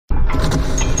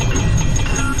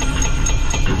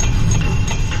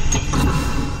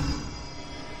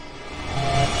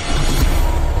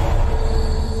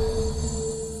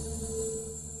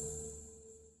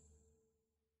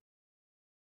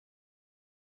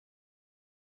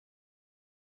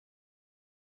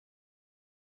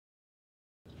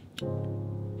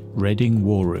Reading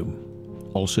War Room,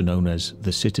 also known as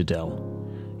the Citadel,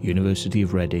 University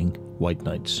of Reading, White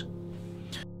Knights.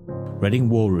 Reading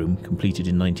War Room, completed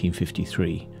in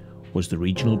 1953, was the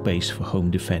regional base for Home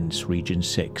Defence Region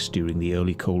 6 during the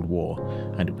early Cold War,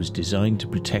 and it was designed to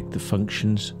protect the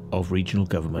functions of regional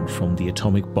government from the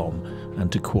atomic bomb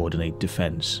and to coordinate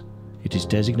defence. It is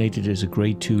designated as a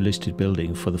Grade 2 listed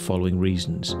building for the following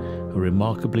reasons: a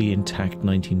remarkably intact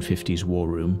 1950s war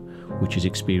room, which has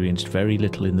experienced very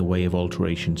little in the way of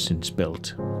alteration since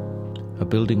built. A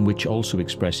building which also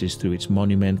expresses through its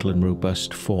monumental and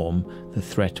robust form the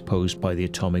threat posed by the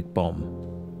atomic bomb.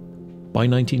 By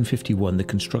 1951, the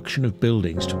construction of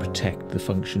buildings to protect the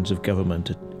functions of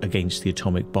government against the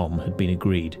atomic bomb had been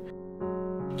agreed.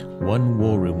 One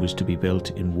war room was to be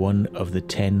built in one of the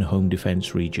 10 home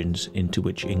defence regions into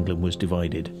which England was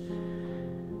divided.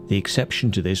 The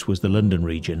exception to this was the London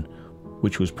region,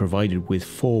 which was provided with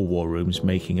 4 war rooms,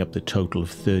 making up the total of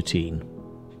 13.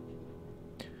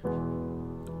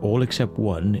 All except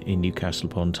one, in Newcastle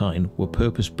upon Tyne, were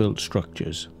purpose-built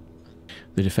structures.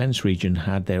 The defence region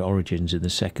had their origins in the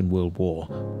Second World War,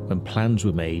 when plans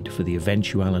were made for the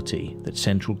eventuality that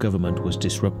central government was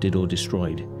disrupted or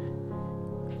destroyed.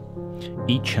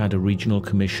 Each had a regional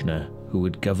commissioner who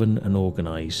would govern and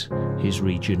organise his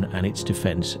region and its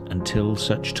defence until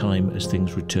such time as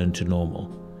things returned to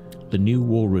normal. The new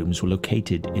war rooms were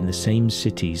located in the same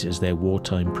cities as their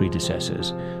wartime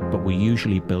predecessors, but were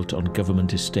usually built on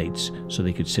government estates so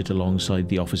they could sit alongside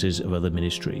the offices of other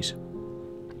ministries.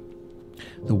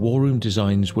 The war room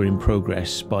designs were in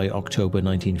progress by October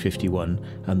 1951,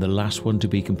 and the last one to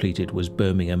be completed was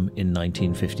Birmingham in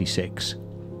 1956.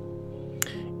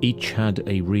 Each had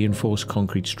a reinforced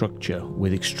concrete structure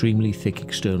with extremely thick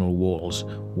external walls,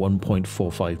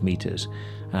 1.45 metres,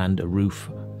 and a roof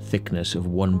thickness of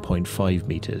 1.5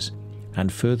 metres,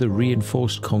 and further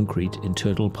reinforced concrete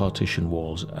internal partition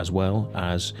walls, as well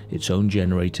as its own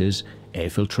generators,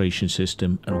 air filtration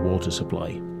system and water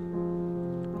supply.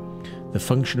 The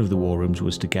function of the war rooms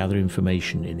was to gather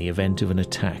information in the event of an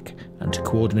attack and to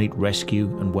coordinate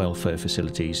rescue and welfare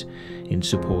facilities in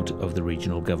support of the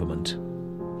regional government.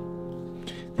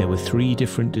 There were 3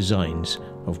 different designs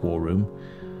of war room: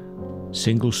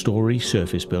 single-storey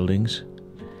surface buildings,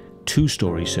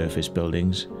 two-storey surface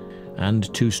buildings,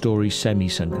 and two-storey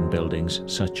semi-sunken buildings,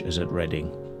 such as at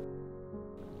Reading.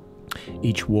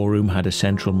 Each war room had a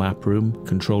central map room,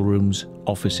 control rooms,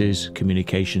 offices,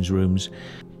 communications rooms,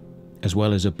 as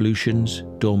well as ablutions,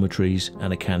 dormitories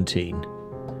and a canteen.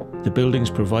 The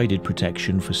buildings provided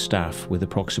protection for staff, with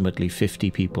approximately 50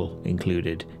 people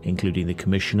included, including the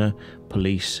Commissioner,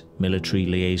 police, military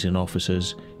liaison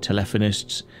officers,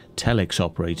 telephonists, telex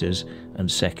operators and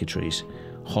secretaries,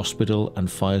 hospital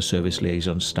and fire service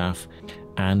liaison staff,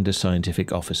 and a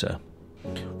scientific officer.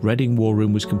 Reading War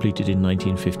Room was completed in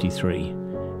 1953.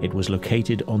 It was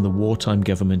located on the wartime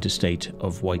government estate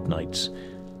of White Knights,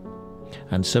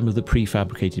 and some of the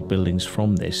prefabricated buildings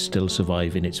from this still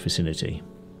survive in its vicinity.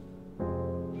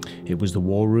 It was the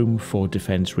war room for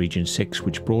Defence Region 6,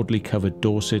 which broadly covered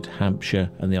Dorset, Hampshire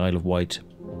and the Isle of Wight,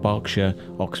 Berkshire,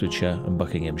 Oxfordshire and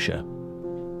Buckinghamshire.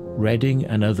 Reading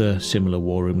and other similar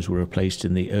war rooms were replaced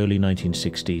in the early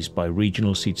 1960s by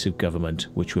regional seats of government,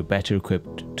 which were better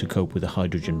equipped to cope with a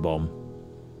hydrogen bomb.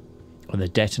 And the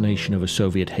detonation of a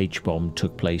Soviet H-bomb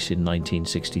took place in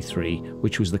 1963,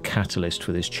 which was the catalyst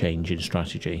for this change in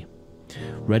strategy.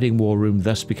 Reading War Room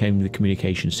thus became the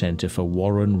communication centre for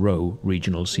Warren Row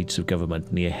regional seats of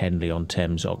government near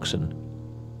Henley-on-Thames, Oxon.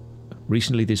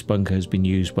 Recently, this bunker has been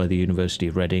used by the University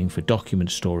of Reading for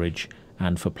document storage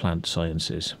and for plant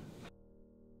sciences.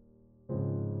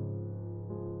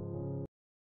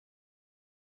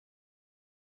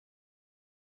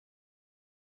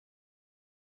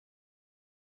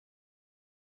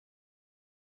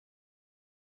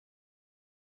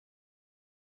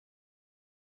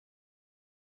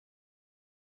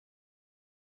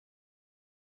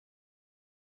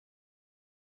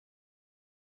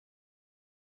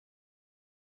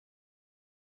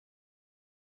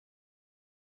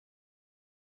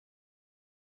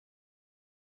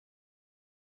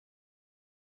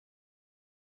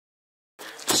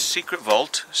 Secret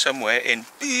vault somewhere in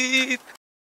beep.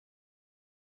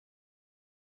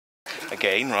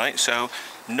 Again, right, so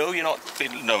no, you're not,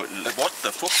 no, what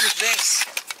the fuck is this?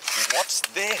 What's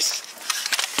this?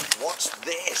 What's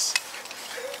this?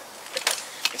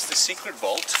 It's the secret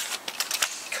vault,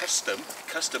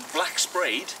 custom black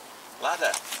sprayed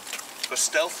ladder for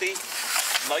stealthy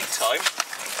nighttime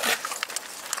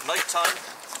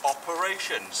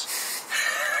operations.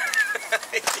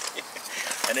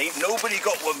 And ain't nobody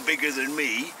got one bigger than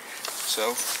me,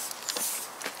 so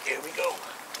Here we go.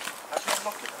 How's it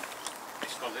locking now?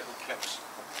 It's got little clips.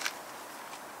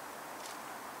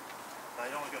 No,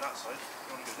 you don't want to go that side.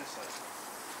 You want to go this side.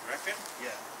 You reckon?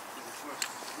 Yeah. If it's worse,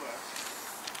 it's worse.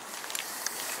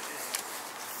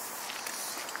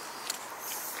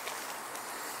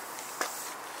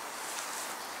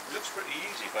 It looks pretty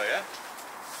easy, but yeah.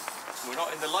 We're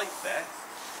not in the light there.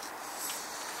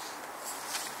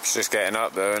 It's just getting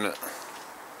up though, isn't it?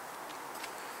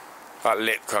 That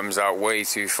lip comes out way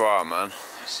too far, man.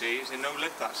 You see, is there no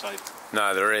lip that side?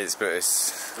 No, there is, but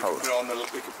it's... We could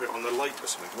put it on the light or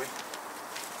something, can we?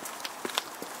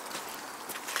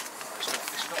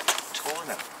 It's not tall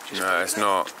enough. Just no, it's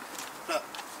not. Look,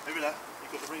 over there.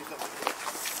 You've got the raised up.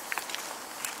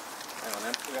 Hang on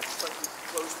then. We have to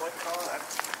close my car then.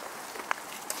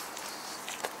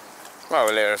 Well,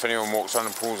 we'll hear if anyone walks on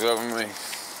and pulls over me.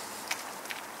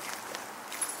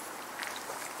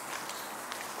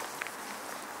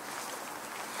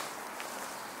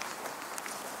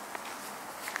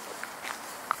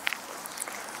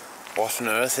 What on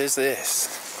earth is this?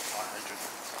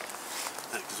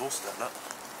 The exhaust there, look.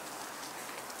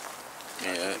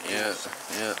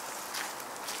 Yeah.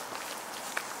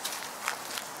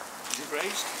 Is it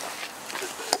raised?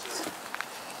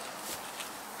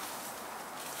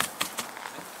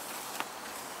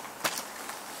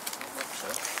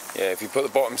 Yeah, if you put the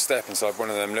bottom step inside one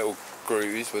of them little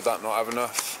grooves, would that not have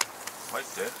enough? Might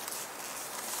do.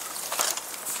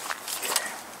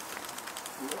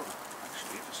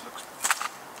 Actually, this looks...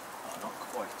 Oh, not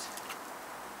quite.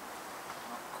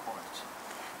 Not quite.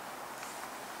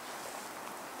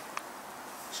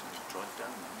 It's going to drive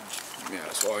down now. Yeah,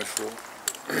 that's what I thought.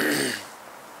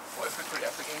 What if we put it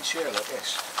up against here like this?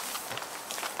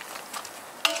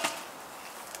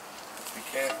 Be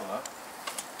careful, huh?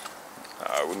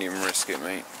 I wouldn't even risk it,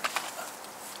 mate.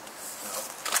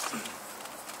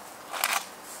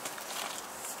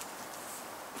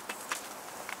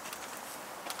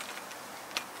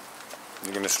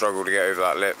 You're going to struggle to get over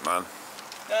that lip, man.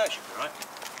 Yeah, it should be right.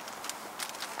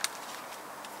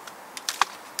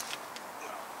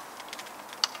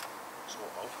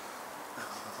 Sort of.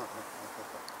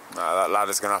 Nah, that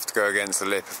ladder's going to have to go against the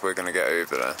lip if we're going to get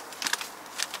over there.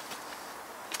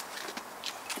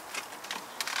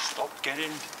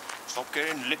 Stop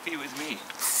getting lippy with me.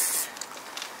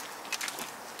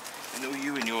 I know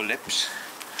you and your lips.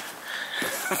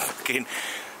 Fucking.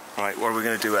 Right, what are we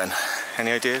going to do then?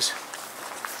 Any ideas?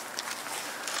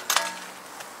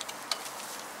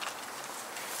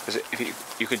 Because if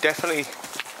you could definitely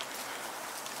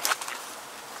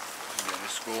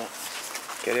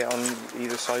get it on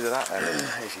either side of that end.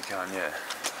 If you can, yeah.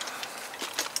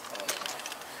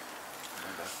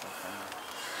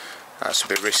 That's a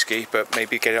bit risky, but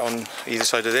maybe get it on either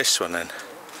side of this one then.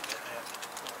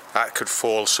 That could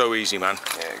fall so easy, man.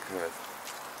 Yeah, it could.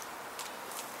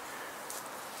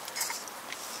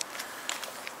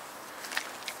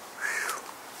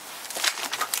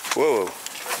 Whoa.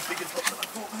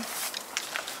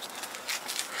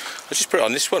 I'll just put it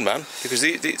on this one, man, because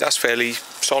that's fairly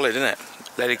solid, isn't it?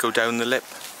 Let it go down the lip.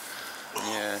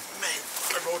 Yeah. Mate,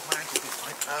 I rolled my ankle this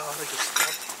time. Oh, I just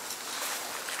stabbed.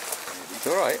 It's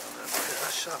alright.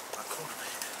 That's sharp, that corner,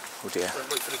 mate. Oh dear. Don't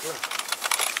wait for the glove.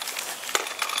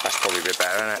 That's probably a bit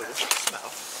better, isn't it? What's that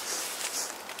smell?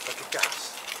 Like a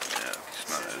gas. Yeah, I can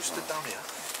smell it. Just stood down here.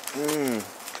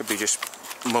 Could be just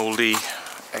mouldy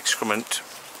excrement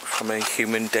from a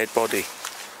human dead body.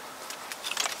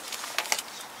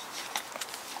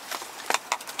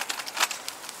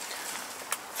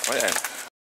 Right then.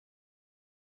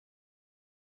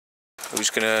 Who's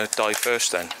gonna die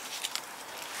first then?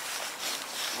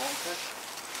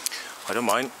 I don't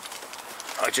mind.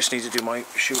 I just need to do my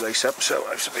shoelace up, so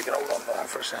I we can hold on to that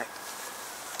for a sec.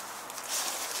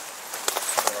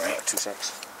 Alright, 2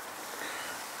 secs.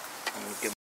 I'm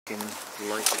gonna give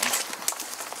light on.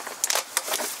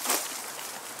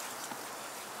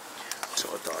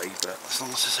 Sort of die, but As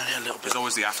long as there's only a little bit. there's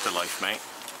always the afterlife, mate.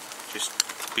 Just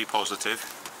be positive.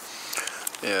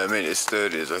 Yeah, I made it as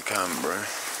sturdy as I can, bro.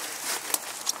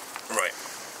 Right.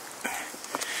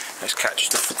 Let's catch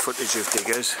the footage of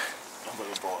diggers.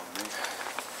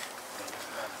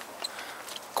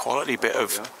 Quality bit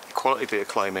of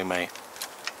climbing, mate.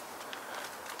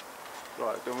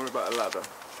 Right, don't worry about the ladder.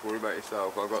 Worry about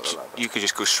yourself. I've got the ladder. You could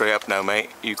just go straight up now,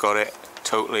 mate. You got it.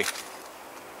 Totally.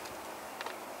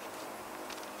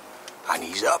 And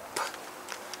he's up.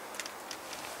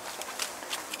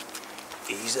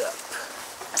 He's up.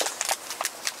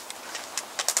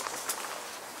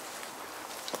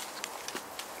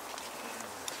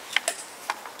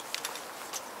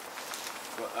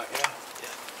 Got that, yeah?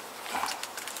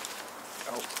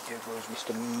 Oh, here goes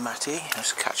Mr. Matty.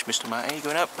 Let's catch Mr. Matty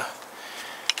going up.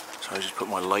 So I just put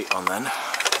my light on then.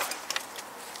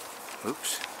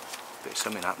 Oops, bit of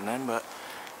something happening, but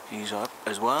he's up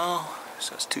as well.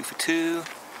 So that's 2 for 2.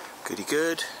 Goody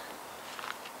good.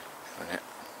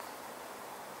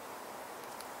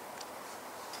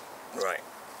 Right,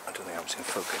 I don't think I was in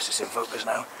focus. It's in focus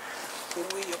now.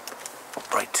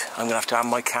 Right, I'm going to hand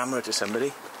my camera to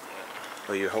somebody.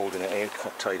 Oh, you're holding it,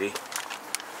 cut tidy.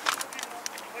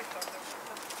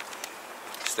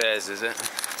 Stairs, is it?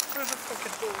 There's a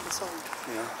fucking door on the side.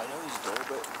 Yeah. I know there's a door,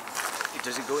 but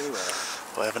does it go anywhere?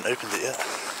 Well, I haven't opened it yet.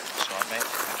 Sorry, mate.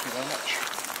 Thank you very much.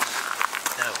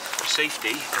 Now, for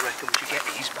safety, I reckon we should get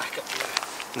these back up here.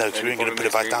 No, because we ain't going to put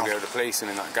it back down. You'll be able to place them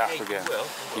in that gap again.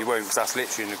 You won't, because that's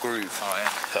literally in the groove. Oh,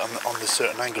 yeah. On this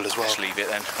certain angle as well. Let's leave it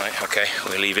then. Right, okay.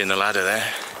 We're leaving the ladder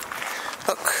there.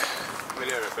 Look.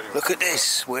 Look at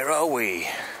this. Where are we?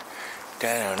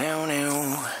 Down, now,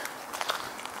 now.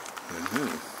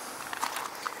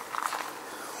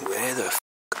 Where the f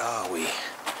are we?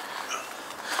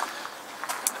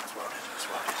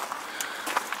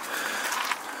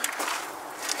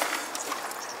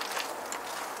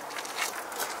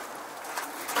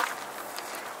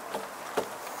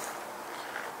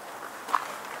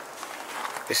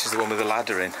 This is the one with the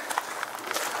ladder in.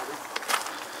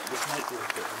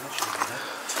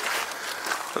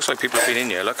 Looks like people have been in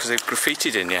here, look, because they've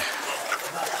graffitied in here.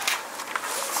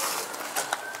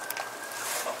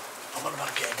 I'm on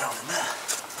about getting down in there.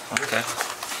 Okay.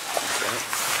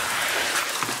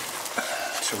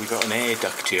 So we've got an air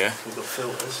duct here. We've got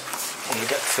filters. Air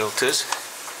duct filters.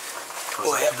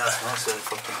 Oh, yeah.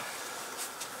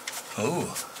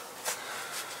 Oh.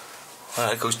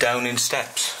 Well, it goes down in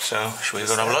steps, so shall we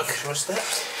go and have a look?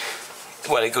 Steps?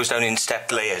 Well, it goes down in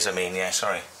stepped layers, I mean, yeah,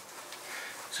 sorry.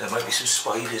 So there might be some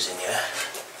spiders in here.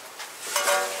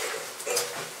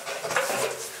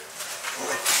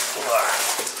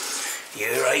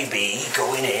 Here I be,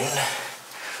 going in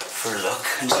for a look,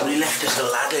 and somebody left us a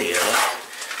ladder here,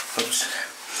 look. Oops.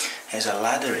 There's a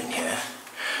ladder in here.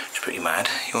 It's pretty mad.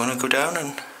 You want to go down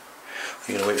and... Are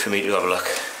you going to wait for me to have a look?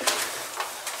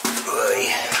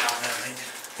 Oi.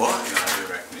 What?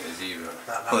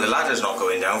 Well, the ladder's not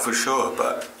going down for sure,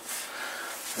 but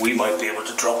we might be able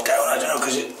to drop down. I don't know,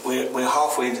 because we're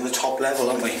halfway into the top level,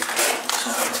 aren't we?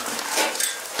 So.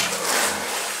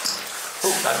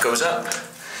 Oh, that goes up.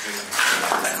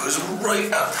 That goes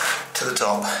right up to the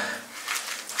top.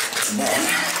 And then,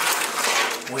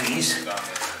 wheeze.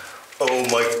 Oh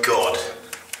my god.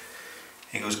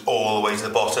 It goes all the way to the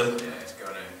bottom. Yeah, it's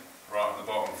going in right on the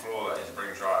bottom floor. That is,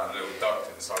 brings right a little duct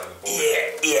to the side of the board. Yeah.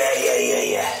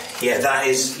 Yeah, that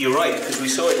is, you're right, because we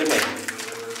saw it, didn't we?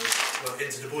 Well,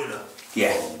 into the boiler?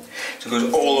 Yeah. So it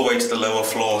goes all the way to the lower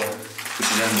floor,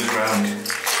 which is underground.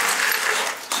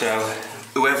 So,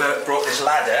 whoever brought this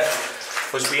ladder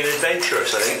was being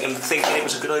adventurous, I think, and thinking it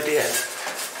was a good idea.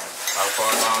 How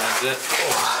far down is it?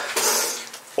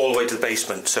 Oh, all the way to the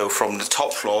basement, so from the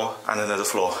top floor and another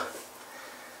floor.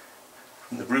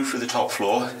 From the roof of the top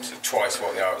floor. So twice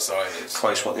what the outside is.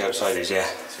 Twice what the outside is, yeah.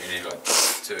 So you need like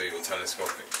 2 of your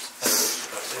telescopics.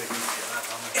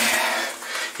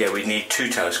 Yeah, we need 2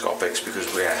 telescopics because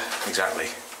exactly.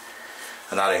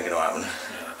 And that ain't going to happen.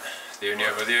 Yeah. The only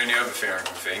other thing I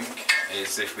can think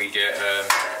is if we get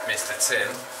Mr. Tim.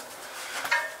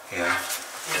 Yeah.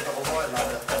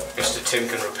 Mr. Tim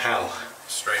can rappel.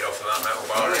 Straight off of that metal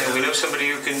bar. Yeah, we know somebody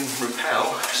who can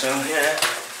rappel, so yeah.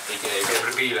 He could be able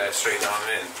to be there straight down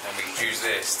in, and we could use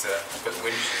this to put the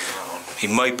winches on. He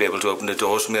might be able to open the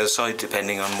doors from the other side,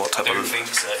 depending on what type of... I don't think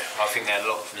so. I think they're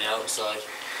locked from the outside.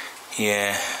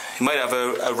 Yeah. He might have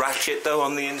a ratchet, though,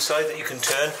 on the inside that you can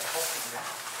turn.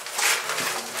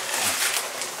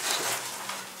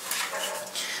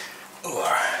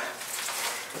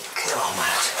 Come on,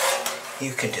 Matt.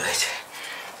 You can do it.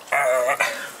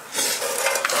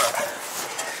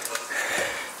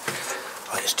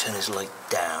 Right, let's turn his light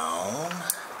down.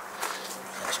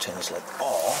 Let's turn his light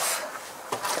off.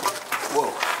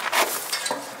 Whoa.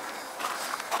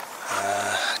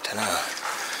 I don't know.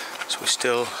 So we're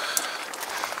still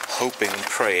hoping and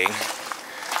praying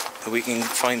that we can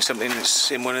find something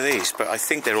that's in one of these, but I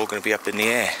think they're all going to be up in the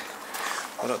air.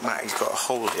 Oh look, Matty's got a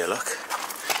hole here, look.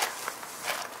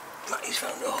 Matty's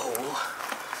found a hole.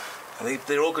 And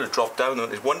they're all going to drop down.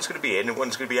 One's going to be in and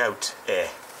one's going to be out air.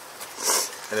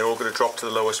 And they're all going to drop to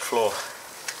the lowest floor.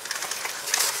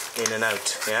 In and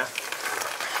out, yeah?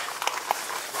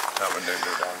 That one don't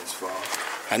go down as far.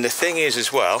 And the thing is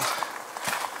as well,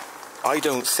 I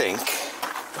don't think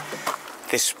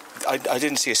this... I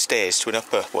didn't see a stairs to an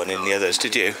upper one in the others,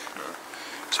 did you? No.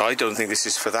 So I don't think this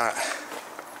is for that.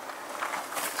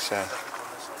 So,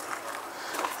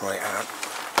 right out.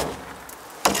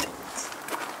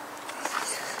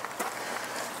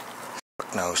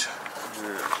 Knows.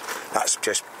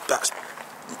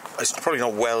 It's probably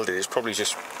not welded, it's probably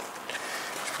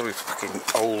fucking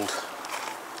old.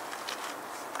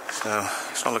 So,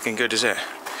 it's not looking good, is it?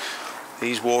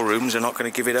 These war rooms are not going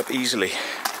to give it up easily.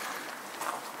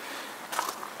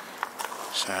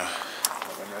 So,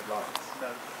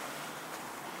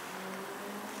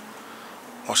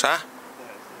 what's that?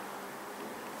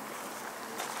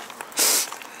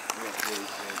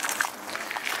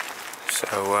 So,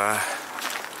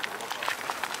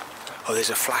 oh, there's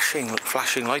a flashing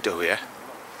light over here.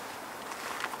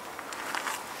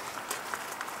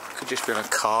 Could just be on a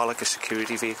car, like a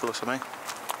security vehicle or something.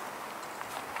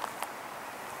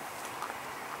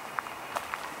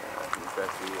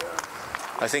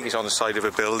 I think it's on the side of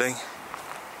a building.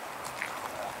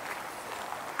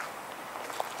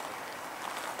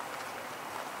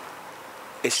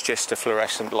 It's just a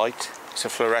fluorescent light. It's a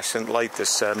fluorescent light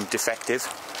that's defective.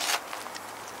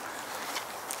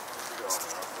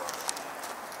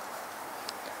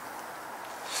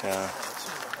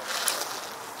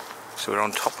 So we're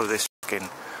on top of this fucking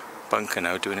bunker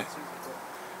now, doing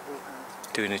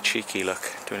a cheeky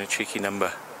look, doing a cheeky number.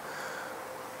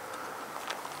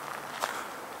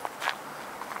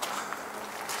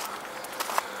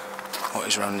 What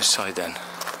is around this side then?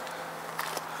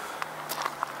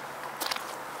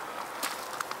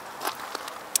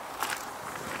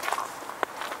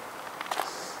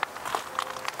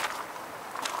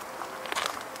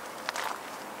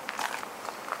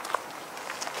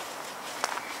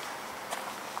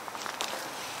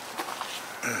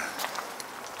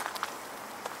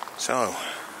 So,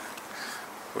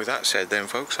 with that said then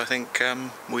folks, I think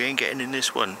we ain't getting in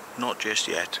this one, not just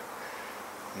yet.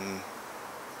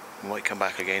 We might come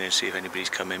back again and see if anybody's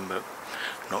come in, but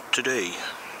not today.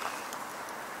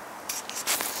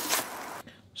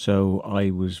 So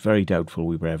I was very doubtful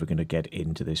we were ever going to get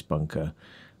into this bunker,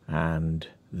 and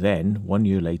then 1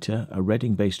 year later a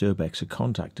Reading-based urbexer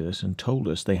contacted us and told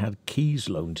us they had keys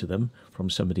loaned to them from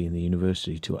somebody in the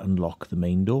university to unlock the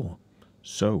main door.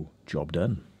 So, job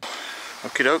done.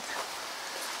 Okie doke.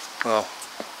 Well,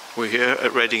 we're here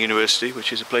at Reading University,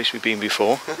 which is a place we've been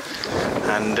before,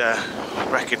 and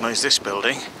recognise this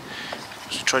building.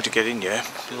 So I tried to get in here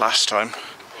last time,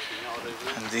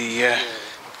 and the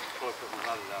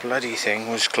bloody thing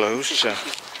was closed.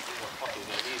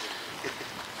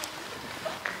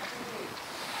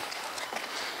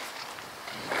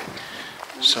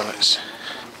 So let's.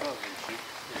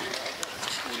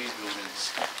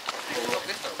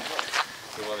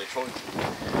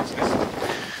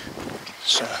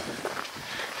 So,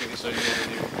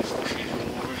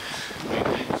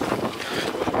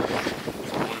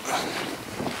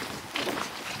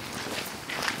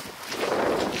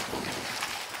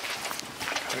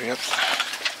 hurry up.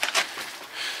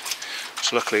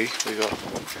 So luckily we got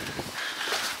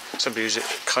somebody who's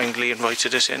kindly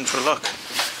invited us in for a look.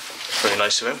 Very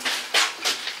nice of him.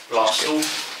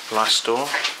 Glass door.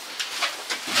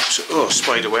 So, oh,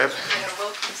 spider web.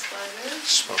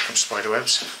 Welcome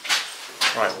spiderwebs.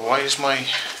 Right, where's my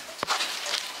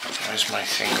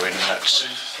thing going nuts?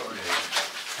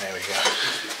 There we go.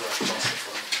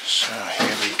 So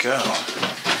here we go.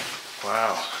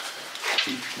 Wow.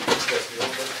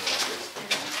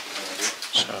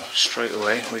 So straight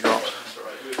away we got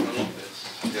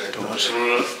doors.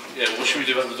 Yeah, what should we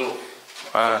do about the door?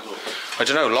 I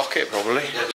don't know, lock it probably.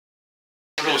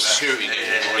 Security.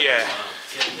 Yeah.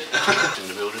 In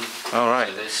the building. All right.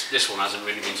 So this one hasn't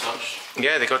really been touched.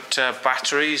 Yeah, they got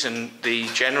batteries, and the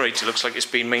generator looks like it's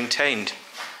been maintained.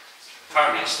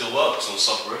 Apparently it still works on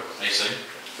subgroup, they say.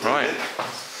 Right.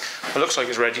 Well, it looks like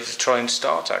it's ready to try and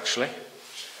start actually.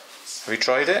 Have you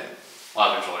tried it?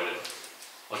 I haven't tried it.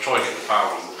 I tried to get the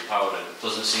power on, but the power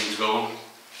doesn't seem to go on.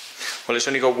 Well, it's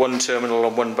only got one terminal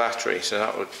and one battery, so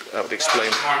that would explain.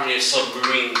 Apparently a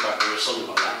submarine battery or something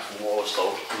like that, from what I was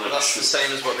told. That's the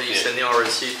same as what they used in the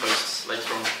RNC posts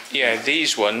later on. Yeah,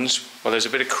 these ones, well, there's a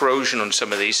bit of corrosion on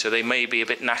some of these, so they may be a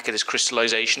bit knackered as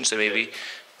crystallisation, so maybe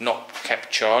not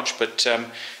kept charged, but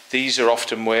these are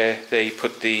often where they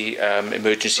put the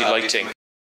emergency lighting.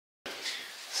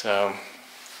 So,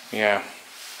 yeah.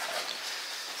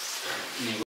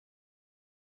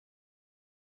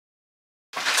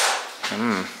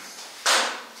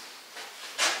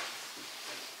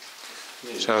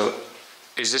 So,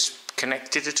 is this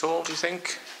connected at all, do you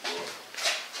think?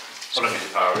 I don't think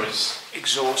the power is.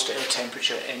 Exhaust air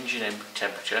temperature, engine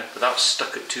temperature, but that's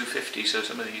stuck at 250, so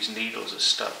some of these needles are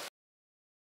stuck.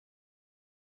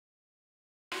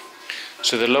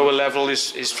 So the lower level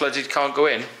is flooded, can't go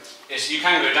in? Yes, you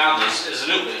can go down, there's a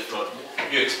little bit of flood.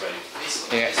 You explain.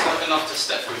 It's Yeah. like enough to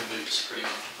step through boots, pretty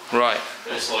much. Right.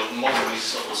 But it's like moderately or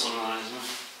something like that, isn't it?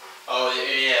 Oh,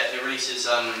 yeah, it releases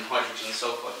hydrogen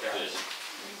sulfide gas.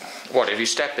 What, if you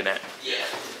step in it? Yeah.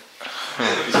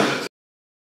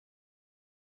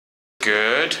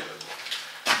 Good.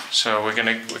 So we're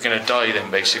gonna die then,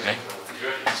 basically. You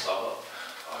reckon you start up?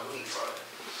 I wouldn't try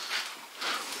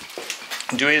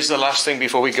it. Do it as the last thing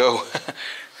before we go.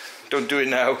 Don't do it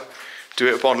now. Do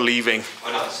it upon leaving.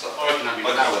 I reckon that'd be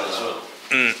an hour as well.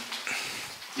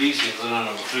 These things, I don't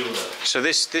have a clue what they're. So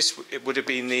this it would have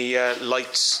been the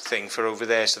lights thing for over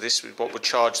there. So this is what would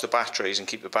charge the batteries and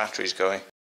keep the batteries going.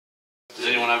 Does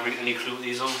anyone have any clue what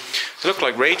these are? They look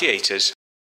like radiators.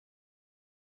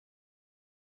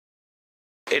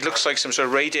 It looks like some sort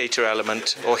of radiator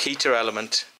element or heater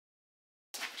element.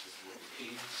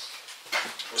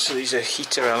 So these are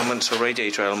heater elements or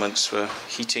radiator elements for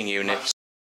heating units.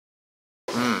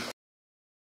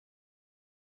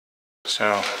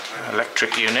 So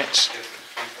electric units.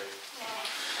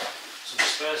 Some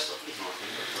spare stuff, isn't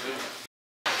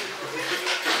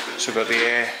it? So we've got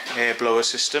the air blower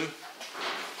system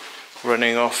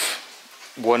running off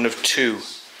one of two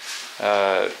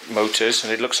motors,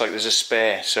 and it looks like there's a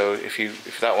spare. So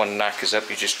if that one knackers up,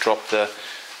 you just drop the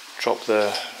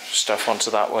stuff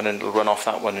onto that one, and it'll run off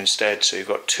that one instead. So you've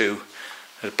got two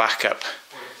as backup.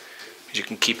 You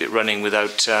can keep it running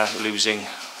without losing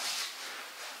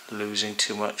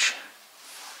too much.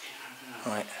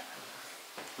 Right.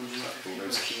 All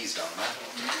those keys down there.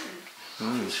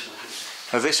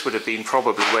 Now this would have been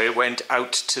probably where it went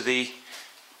out to the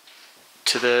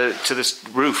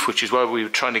roof, which is where we were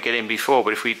trying to get in before.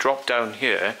 But if we dropped down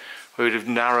here, we would have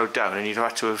narrowed down, and you'd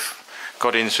have to have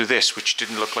got in through this, which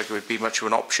didn't look like it would be much of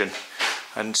an option.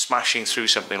 And smashing through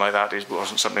something like that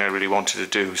wasn't something I really wanted to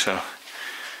do. So,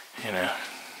 you know,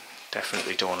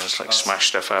 definitely don't want to smash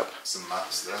stuff up. Some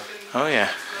maps there. Oh yeah.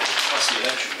 That's the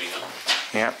electric meter.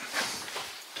 Yeah.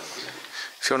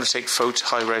 If you want to take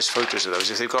high-res photos of those,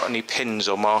 if they've got any pins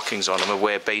or markings on them or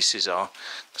where bases are,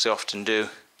 because they often do.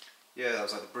 Yeah, that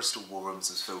was like the Bristol war rooms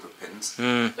was filled with pins.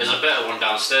 There's a better one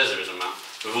downstairs, there is a map,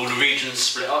 with all the regions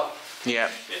split up. Yeah.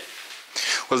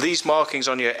 Well, these markings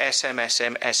on your SM,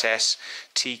 SM, SS,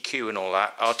 TQ and all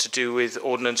that are to do with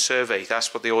Ordnance Survey.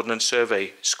 That's what the Ordnance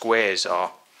Survey squares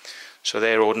are. So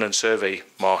they're Ordnance Survey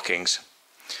markings.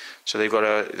 So they've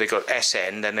got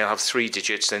SN, then they'll have 3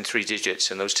 digits, then 3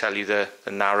 digits, and those tell you the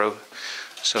narrow.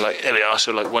 So like, there we are,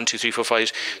 so like 1, 2, 3, 4,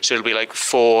 5, so it'll be like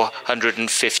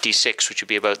 456, which would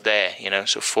be about there, you know,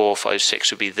 so 4, 5,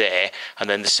 6 would be there, and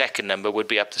then the second number would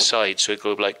be up the side, so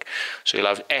it'll go like, so you'll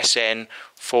have SN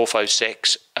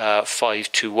 456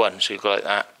 521, so you'll go like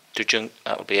that,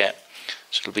 that'll be it.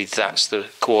 So it'll be, that's the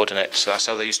coordinate, so that's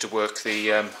how they used to work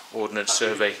the Ordnance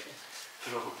Survey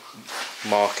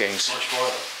markings.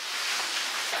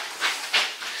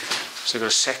 So they've got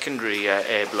a secondary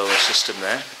air blower system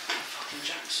there.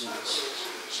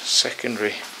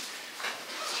 Secondary.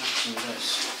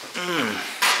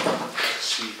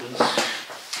 Sweepers.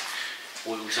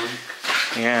 Oil tank.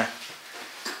 Yeah.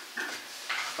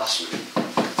 That's new.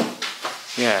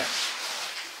 Yeah.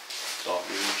 Dark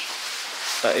rooms.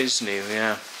 That is new,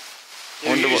 yeah. Yeah,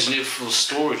 Wonder you're what- using it for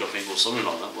storage, I think, or something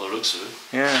like that, by the looks of it.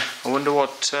 Yeah. I wonder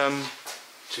what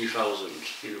 2000,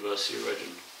 University of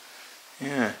Reading.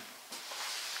 yeah.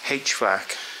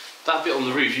 HVAC. That bit on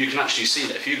the roof, you can actually see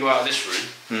that. If you go out of this room,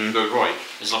 you go right,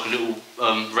 there's like a little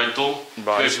red door.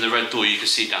 Right. If you open the red door, you can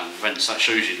see down the vents. That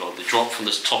shows you like the drop from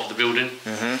the top of the building.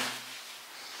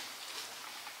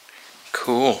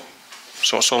 Cool.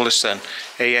 So what's all this then?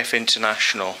 AF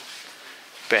International.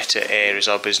 Better Air is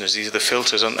our business. These are the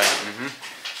filters, aren't they?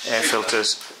 Air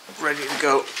filters. Ready to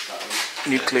go.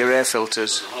 Nuclear air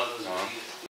filters.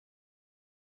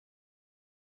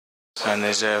 And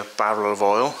there's a barrel of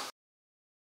oil.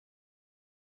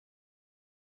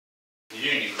 The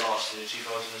Univ lasted in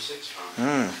 2006.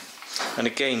 And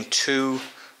again,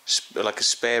 like a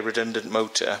spare redundant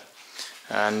motor,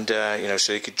 and you know,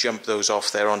 so you could jump those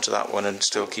off there onto that one and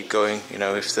still keep going, you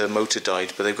know, if the motor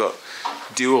died. But they've got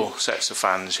dual sets of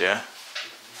fans here,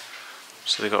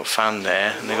 so they've got a fan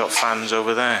there and they've got fans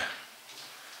over there.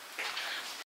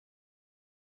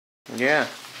 Yeah.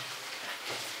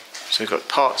 So we've got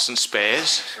parts and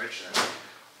spares.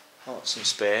 Parts and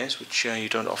spares, which you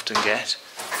don't often get.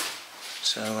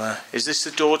 So, is this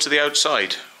the door to the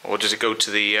outside, or does it go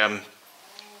to the?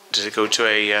 Does it go to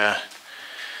a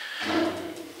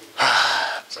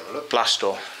blast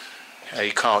door?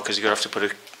 You can't, because you're gonna have to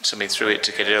put something through it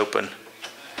to get it open.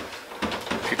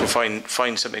 If you can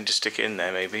find something to stick in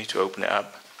there, maybe to open it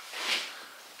up.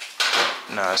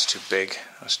 No, that's too big.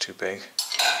 That's too big.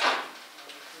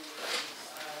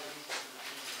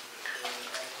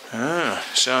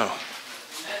 So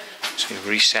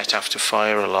reset after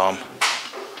fire alarm.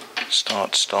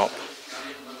 Start, stop,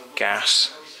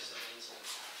 gas.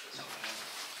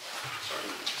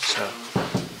 So,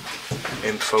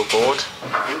 info board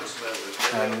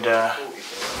and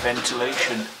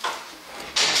ventilation.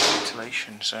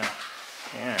 So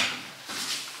yeah.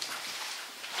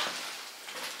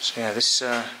 So yeah, this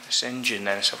engine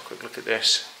then. Let's have a quick look at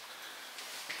this.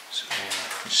 So yeah, you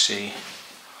can see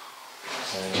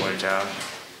all the way down.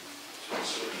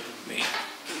 Let me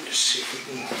just see if we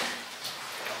can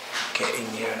get in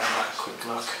here and have a quick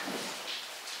look.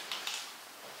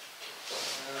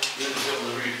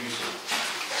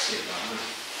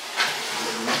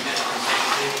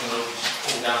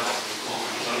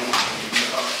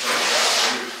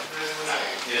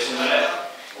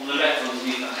 On the left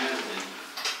underneath that handle thing.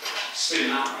 Spin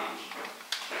that round.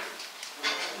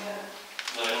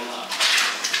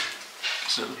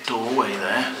 There's a little doorway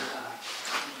there.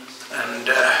 And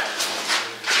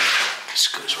this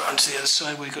goes round to the other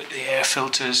side. We've got the air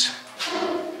filters.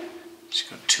 It's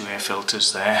got 2 air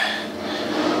filters there,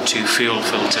 2 fuel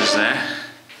filters there.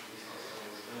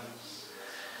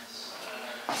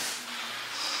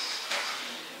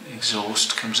 The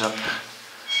exhaust comes up,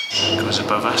 goes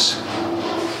above us.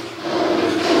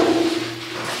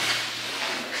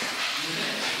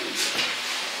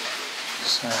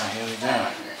 So here we go.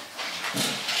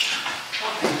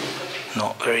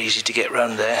 Not very easy to get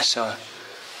round there, so I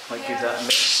might give that a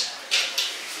miss.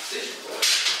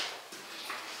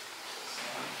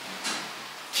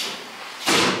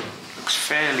 Looks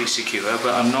fairly secure,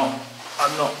 but I'm not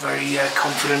very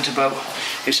confident about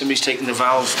if somebody's taken the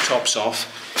valve tops off.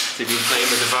 They've been playing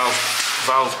with the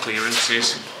valve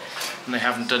clearances and they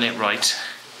haven't done it right.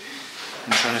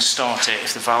 I'm trying to start it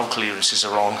if the valve clearances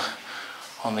are wrong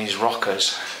on these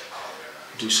rockers.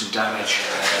 Do some damage.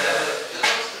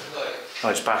 Oh,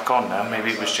 it's back on now.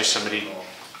 Maybe it was just somebody.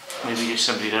 Maybe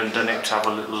somebody hadn't done it to have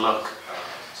a little look.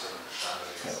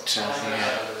 But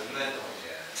yeah.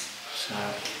 So.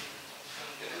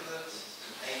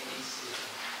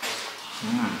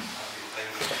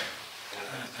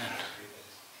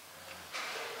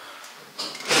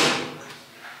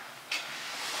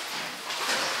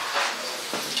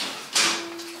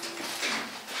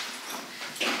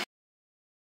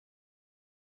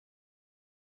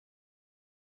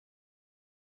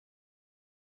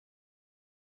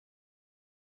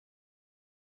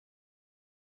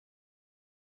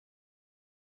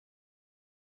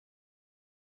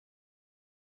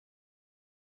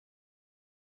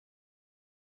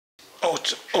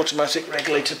 Automatic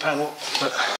regulator panel.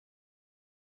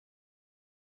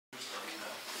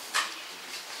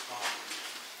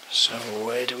 So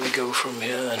where do we go from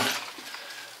here then?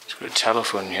 It's got a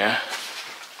telephone here.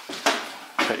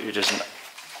 Bet you doesn't.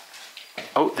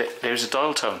 Oh, there's a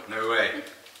dial tone. No way.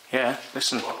 Yeah,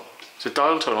 listen. It's a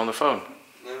dial tone on the phone.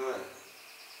 No way.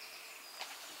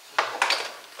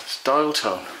 It's dial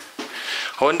tone.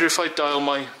 I wonder if I dial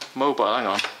my mobile. Hang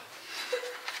on.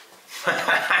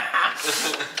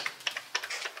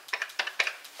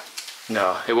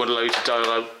 No, it won't allow you to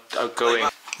dial outgoing.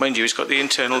 Mind you, it's got the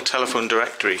internal telephone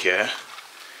directory here.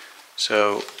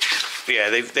 So, yeah,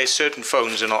 there's certain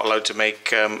phones are not allowed to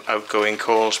make outgoing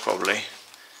calls probably.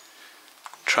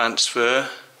 Transfer,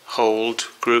 hold,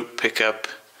 group pickup.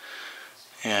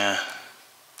 Yeah.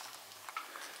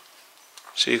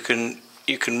 So you can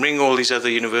ring all these other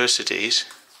universities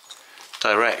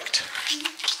direct.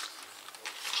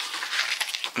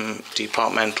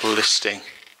 Departmental listing.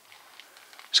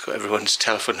 It's got everyone's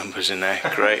telephone numbers in there.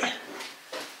 Great.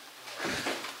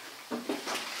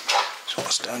 So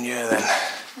what's down here then?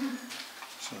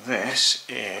 So this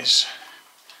is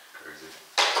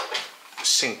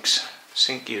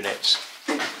sink units.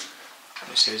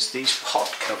 It says these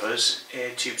pot covers,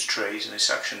 air tubes, trays in this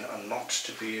section are not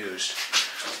to be used.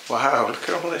 Wow, look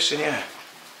at all this in here.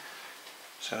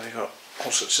 So they've got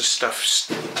all sorts of stuff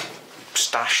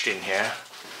stashed in here.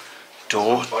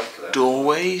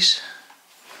 Doorways,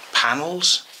 panel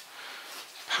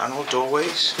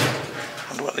doorways. I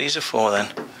wonder what these are for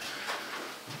then.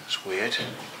 It's weird.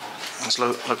 It's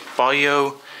like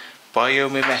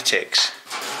biomimetics.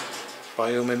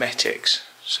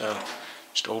 So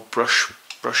just all brush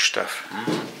stuff.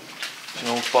 An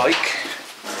old bike.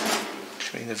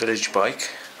 I mean the village bike.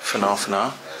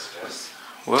 Fana.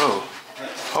 Whoa.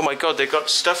 Oh my god, they've got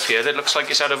stuff here that looks like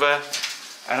it's out of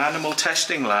an animal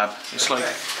testing lab. It's like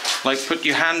put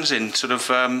your hands in sort of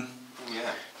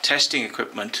testing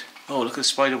equipment. Oh, look at the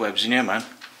spider webs in here, man.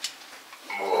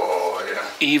 Oh, yeah.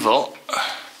 evil.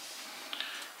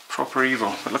 Proper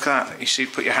evil. But look at that. You see,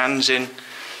 put your hands in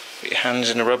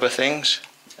the rubber things.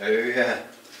 Oh yeah.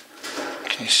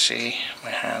 Can you see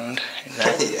my hand in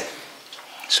there? Yeah.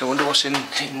 So I wonder what's in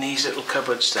these little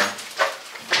cupboards then.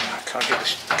 I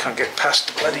can't get past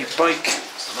the bloody bike.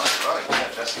 It's a nice ride, yeah,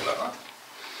 it does look like that.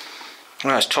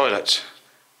 Oh, it's toilets.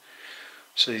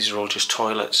 So these are all just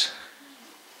toilets.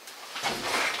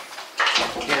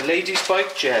 Yeah, ladies'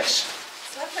 bike, Jess.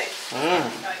 It's lovely. Mm.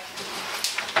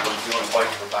 Well, if you want to bike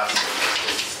for a basket.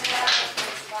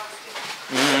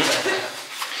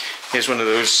 Here's one of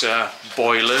those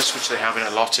boilers, which they have in a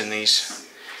lot in these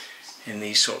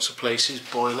sorts of places.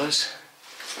 Boilers.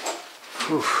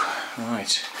 Whew.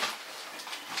 Right.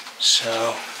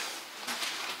 So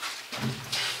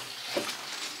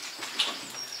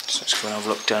let's go and have a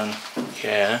look down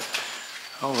here.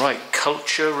 All right,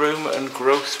 culture room and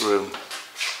growth room.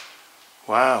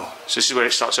 Wow. So this is where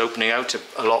it starts opening out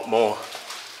a lot more.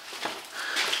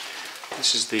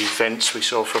 This is the vents we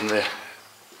saw from the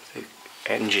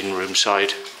engine room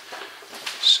side.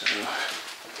 So,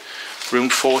 room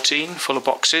 14, full of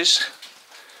boxes.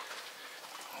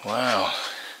 Wow.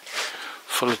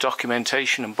 Full of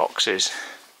documentation and boxes.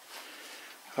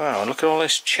 Wow, look at all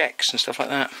those checks and stuff like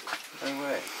that. No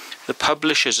way. The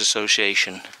Publishers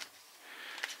Association.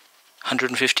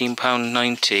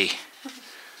 £115.90.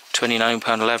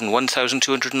 £29.11.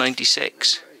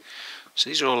 1,296. So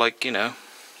these are all like, you know,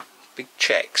 big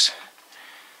checks.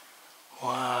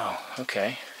 Wow,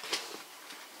 okay.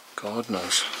 God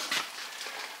knows.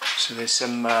 So there's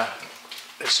some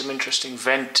interesting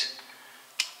vent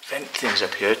things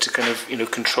up here to kind of, you know,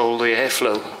 control the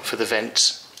airflow for the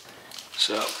vents.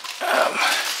 So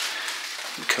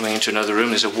coming into another room,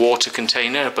 there's a water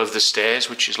container above the stairs,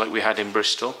 which is like we had in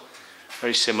Bristol.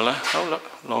 Very similar. Oh look,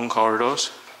 long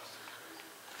corridors.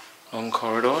 Long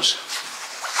corridors.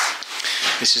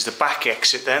 This is the back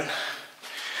exit then.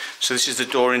 So this is the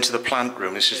door into the plant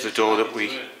room. This is the door that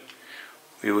we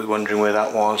were wondering where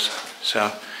that was.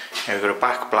 So here we've got a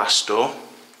back blast door,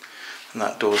 and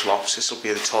that door's locked. This will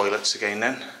be the toilets again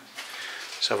then.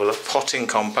 Let's have a look. Potting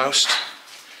compost.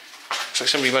 Looks like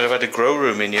somebody might have had a grow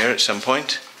room in here at some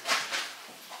point.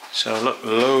 So look,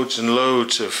 loads and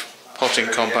loads of potting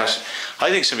compost.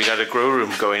 I think somebody had a grow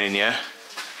room going in here.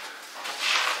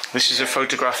 This is a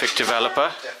photographic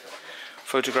developer.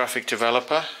 Photographic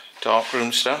developer.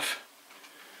 Darkroom stuff.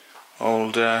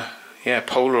 Old, yeah,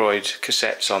 Polaroid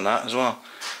cassettes on that as well.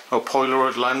 Oh,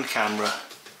 Polaroid land camera.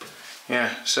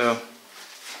 Yeah, so,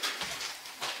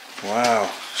 wow.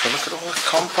 So look at all the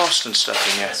compost and stuff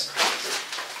in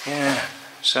here. Yeah,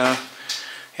 so, yeah,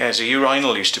 there's a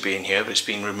urinal used to be in here, but it's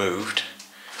been removed.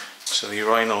 So the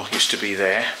urinal used to be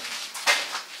there.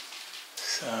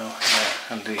 So, yeah,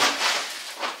 and the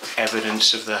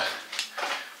evidence of the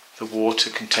water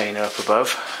container up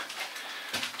above.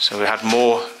 So we had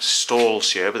more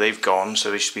stalls here, but they've gone. So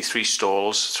there used to be 3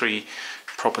 stalls, 3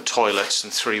 proper toilets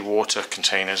and 3 water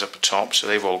containers up the top. So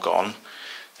they've all gone.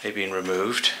 They've been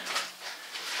removed.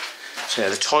 So yeah,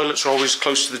 the toilets are always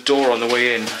close to the door on the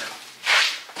way in.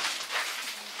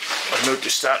 I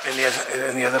noticed that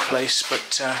in the other place,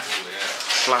 but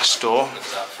glass door. Look at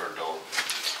that for a door.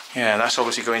 Yeah, that's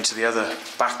obviously going to the other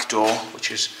back door,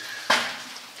 which is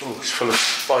it's full of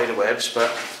spider webs, but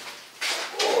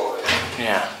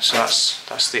yeah, so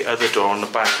that's the other door on the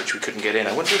back which we couldn't get in.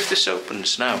 I wonder if this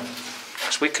opens now,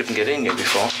 because we couldn't get in here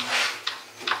before.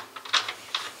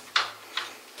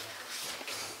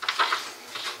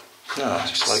 No,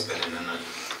 it's like spinning, isn't it?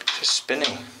 just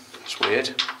spinning. It's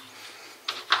weird.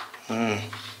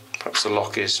 Perhaps the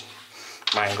lock is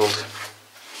mangled.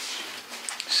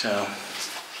 So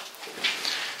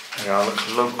there you are.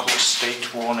 Look, local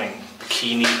state warning.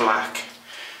 Bikini black.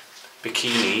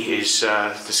 Bikini is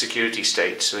the security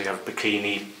state, so they have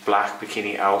bikini black,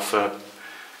 bikini alpha.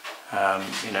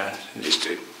 You know,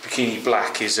 bikini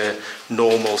black is a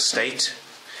normal state,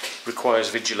 requires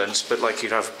vigilance, but like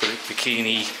you'd have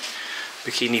bikini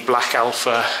black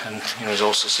alpha, and you know, there's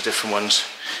all sorts of different ones.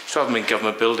 You have them in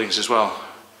government buildings as well.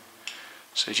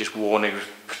 So just warning of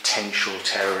potential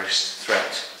terrorist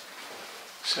threat.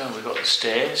 So we've got the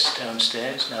stairs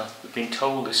downstairs. Now we've been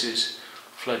told this is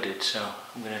flooded, so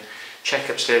I'm going to check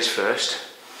upstairs first.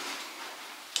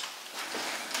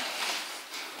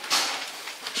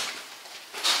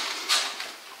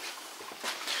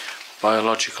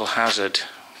 Biological hazard.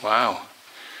 Wow.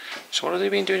 So what have they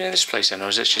been doing in this place then, or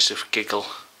is this just a giggle?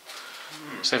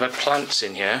 So they've had plants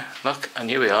in here. Look, and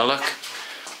here we are. Look,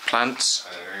 plants.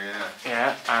 Yeah.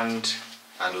 Yeah, and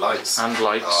lights. And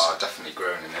lights. Oh, definitely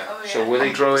growing in here. Oh, yeah. So were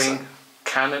they 100%. growing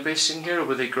cannabis in here, or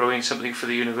were they growing something for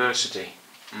the university?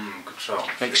 Control.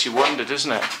 Makes you wonder,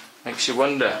 doesn't it? Makes you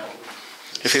wonder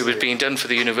if it was being done for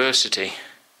the university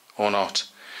or not.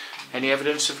 Any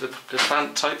evidence of the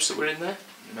plant types that were in there?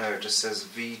 No, it just says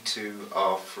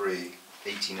V2R3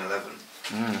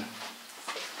 1811.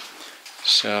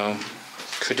 So,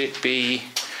 could it be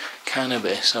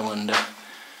cannabis, I wonder?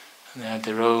 And they had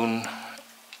their own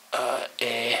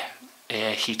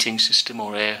air heating system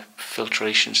or air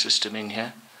filtration system in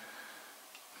here.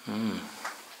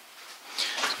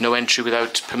 No entry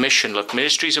without permission. Look,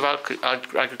 Ministries of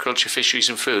Agriculture, Fisheries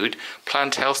and Food,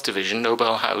 Plant Health Division,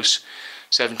 Nobel House,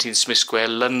 17 Smith Square,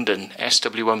 London,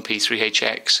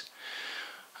 SW1P3HX.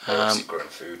 Growing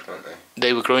food, weren't they?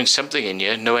 They were growing something in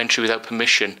here, no entry without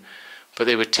permission, but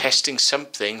they were testing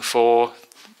something for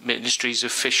Ministries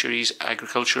of Fisheries,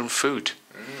 Agriculture and Food.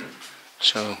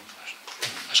 So,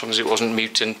 as long as it wasn't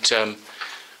mutant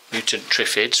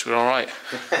triffids, we're all right.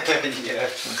 Yeah.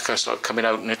 They'll start coming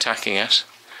out and attacking us.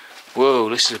 Whoa,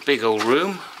 this is a big old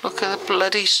room. Look at the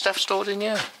bloody stuff stored in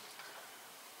here.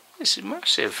 This is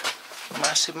massive.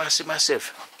 Massive, massive,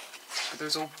 massive. Are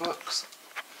those all books?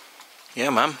 Yeah,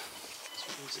 man.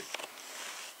 What is it?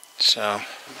 So,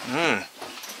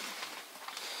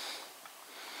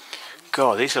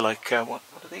 God, these are like, what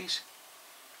are these?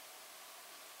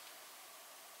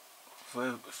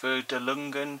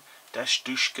 Verdelungen des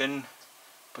Duschken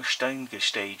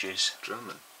Besteingestages.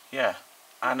 German. Yeah.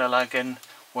 Anlagen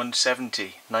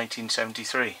 170,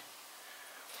 1973.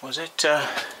 Was it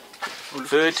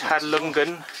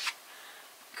Verdelungen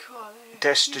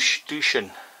des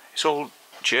Duschen? It's all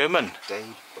German. Day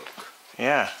book.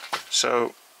 Yeah.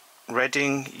 So,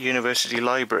 Reading University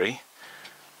Library.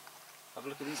 Have a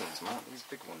look at these ones, Matt. These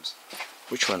big ones.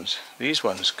 Which ones? These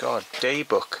ones. God,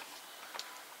 Daybook.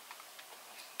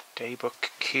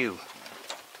 Daybook Q.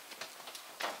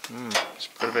 It's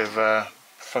got a bit of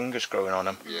fungus growing on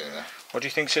them. Yeah. What do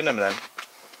you think's in them then?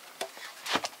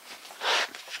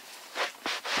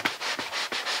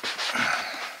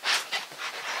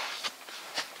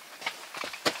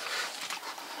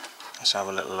 Let's have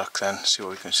a little look then, see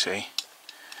what we can see.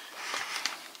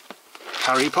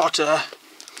 Harry Potter!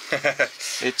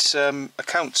 It's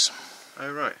accounts.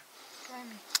 Oh, right.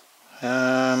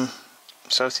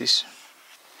 Southeast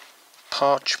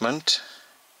Parchment,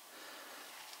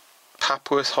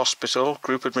 Papworth Hospital,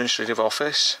 Group Administrative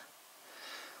Office.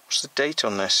 What's the date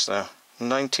on this though?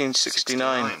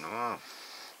 1969. 69, wow.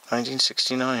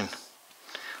 1969.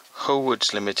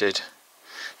 Howard's Limited.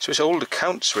 So it's old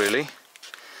accounts really,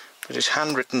 but it's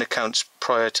handwritten accounts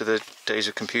prior to the days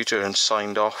of computer and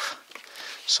signed off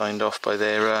by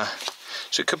their.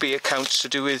 So it could be accounts to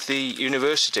do with the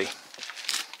university.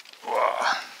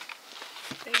 Wow.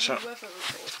 So, weather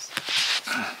reports.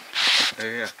 Oh,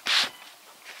 yeah.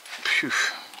 Phew.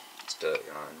 It's dirty,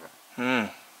 isn't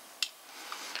it?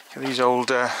 These old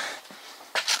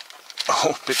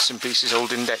bits and pieces,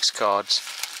 old index cards.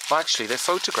 Well, actually, they're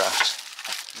photographed.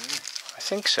 I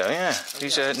think so, yeah.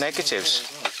 These are negatives.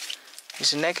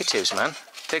 These are negatives, man.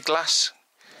 They're glass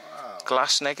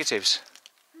negatives.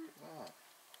 Wow.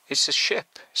 It's a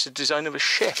ship. It's a design of a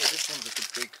ship. Yeah, this one's like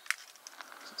a big...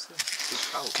 What's this? Big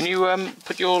house. Can you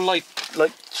put your light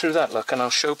through that, look, and I'll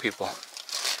show people.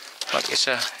 Like it's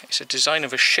a design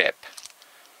of a ship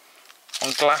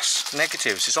on glass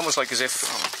negatives. It's almost like as if.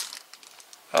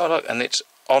 Oh look, and it's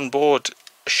on board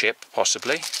a ship,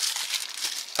 possibly.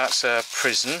 That's a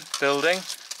prison building.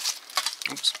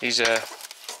 Oops. These are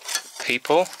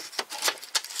people.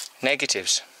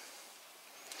 Negatives.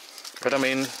 But I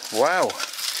mean, wow.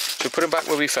 So put them back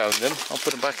where we found them. I'll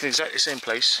put them back in exactly the same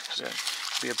place. So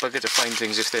it'd be a bugger to find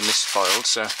things if they're misfiled.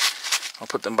 So I'll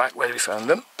put them back where we found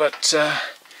them. But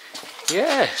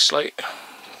yeah, it's like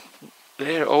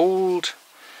they're old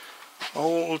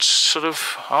sort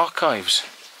of archives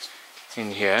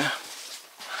in here.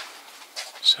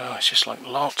 So it's just like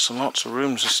lots and lots of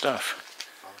rooms and stuff.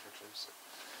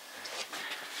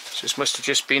 So this must have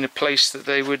just been a place that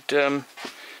they would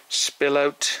spill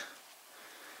out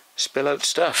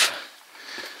stuff.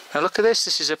 Now look at this.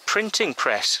 This is a printing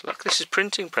press. Look, this is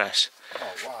printing press.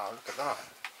 Oh wow, look at that.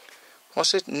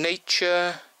 What's it?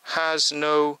 Nature has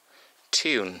no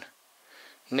tune.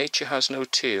 Nature has no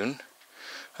tune.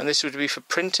 And this would be for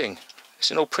printing.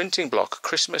 It's an old printing block.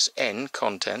 Christmas N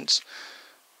contents.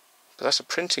 But that's a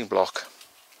printing block.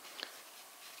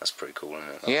 That's pretty cool,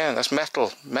 isn't it? Yeah, that's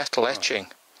metal etching.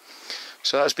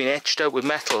 So that's been etched out with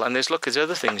metal. And there's, look, there's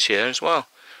other things here as well.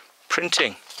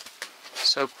 Printing.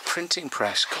 So printing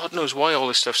press. God knows why all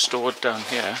this stuff's stored down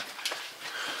here.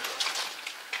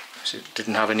 So it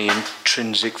didn't have any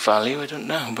intrinsic value, I don't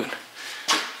know. But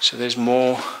so there's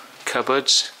more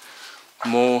cupboards,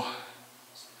 more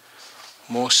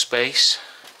More space,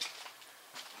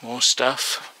 more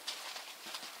stuff.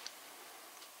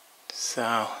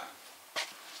 So,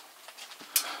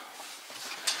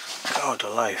 God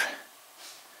alive.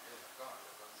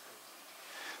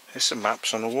 There's some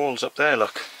maps on the walls up there,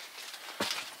 look.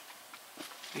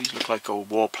 These look like old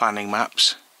war planning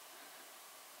maps.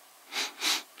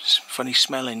 Some funny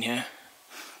smell in here.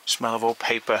 Smell of old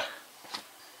paper.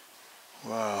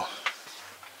 Wow.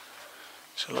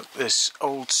 So look, there's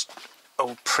old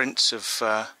prints of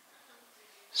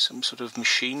some sort of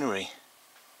machinery.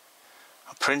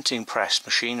 A printing press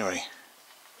machinery.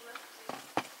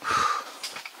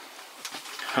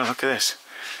 Oh, look at this.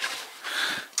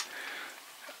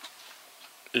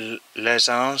 Les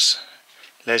anges,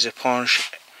 les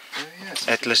éponges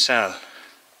et le sel.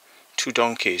 2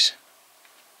 donkeys.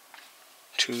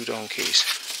 2 donkeys.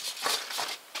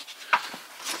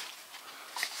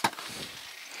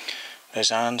 Les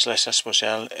anges, les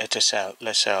espoirs et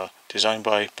le sel. Designed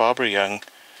by Barbara Young.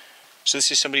 So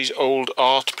this is somebody's old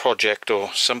art project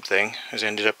or something has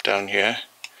ended up down here.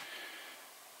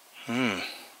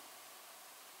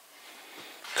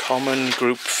 Common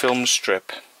Group Film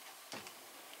Strip.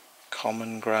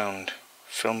 Common Ground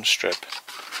Film Strip.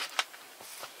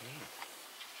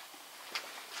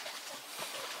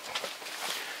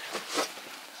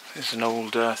 There's an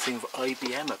old thing of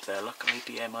IBM up there, look,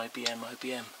 IBM.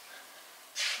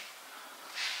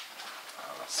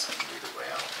 Oh, that's certainly the way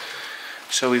out.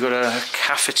 So we've got a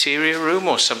cafeteria room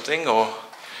or something, or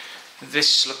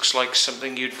this looks like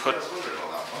something you'd put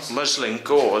muslin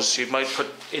gauze, you might put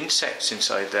insects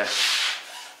inside there.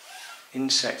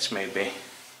 Insects maybe.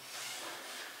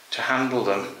 To handle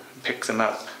them, pick them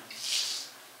up.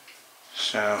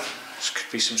 So this could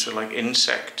be some sort of like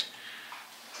insect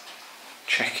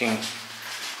checking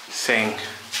thing.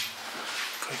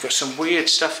 We've got some weird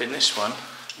stuff in this one.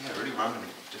 Yeah, really random,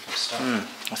 different stuff.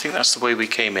 I think that's the way we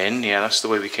came in. Yeah, that's the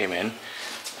way we came in.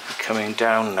 We're coming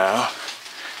down now.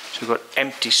 So we've got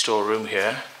empty storeroom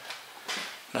here.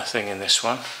 Nothing in this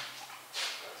one.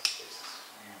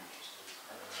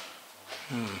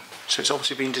 So it's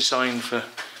obviously been designed for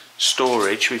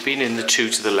storage. We've been in the 2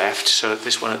 to the left, so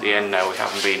this one at the end now we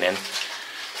haven't been in.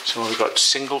 So we've got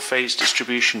single phase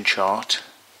distribution chart.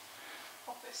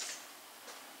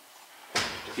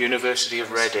 University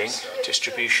of Reading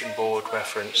distribution board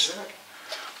reference.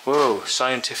 Whoa,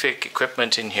 scientific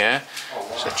equipment in here,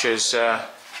 such as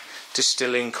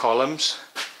distilling columns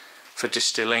for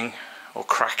distilling or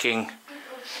cracking.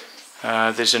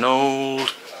 There's an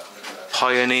old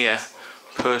Pioneer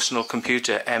personal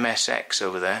computer, MSX,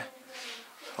 over there.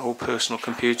 Old personal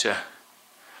computer.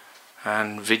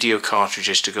 And video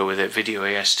cartridges to go with it, video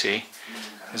AST.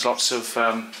 There's lots of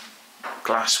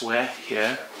glassware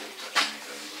here.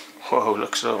 Whoa,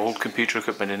 looks like old computer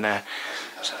equipment in there.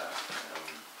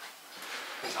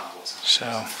 So.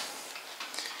 Oh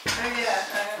yeah,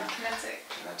 kinetic.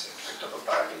 Picked up a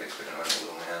bag of liquid and went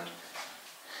all on my hand.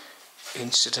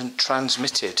 Incident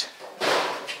transmitted.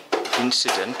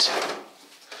 Incident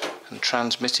and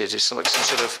transmitted. It's like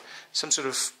some sort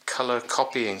of colour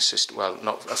copying system. Well,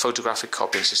 not a photographic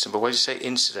copying system, but why do you say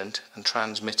incident and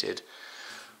transmitted?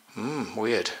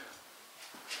 Weird.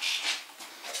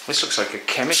 This looks like a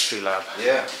chemistry lab.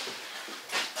 Yeah.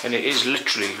 And it is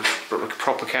literally a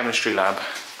proper chemistry lab.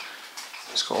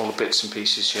 It's got all the bits and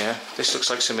pieces here. This looks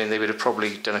like something they would have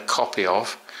probably done a copy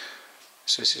of.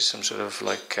 So this is some sort of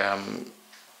like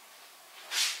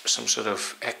some sort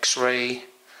of X-ray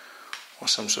or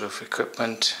some sort of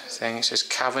equipment thing. It says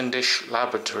Cavendish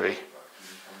Laboratory.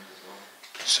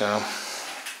 So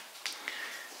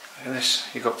look at this.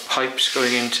 You've got pipes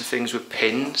going into things with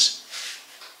pins.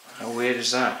 How weird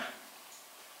is that?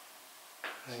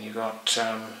 And then you've got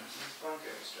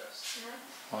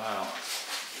wow.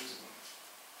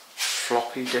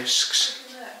 Floppy disks.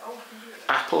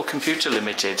 Apple Computer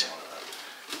Limited.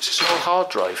 This is an old hard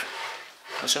drive.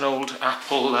 That's an old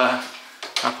Apple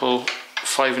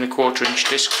 5 1/4 inch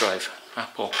disk drive.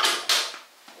 Apple.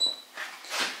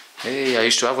 Hey, I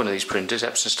used to have one of these printers,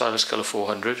 Epson Stylus Colour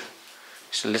 400.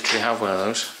 Used to literally have one of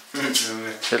those.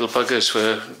 Little buggers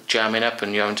for jamming up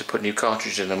and you having to put new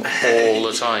cartridges in them all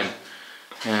the time.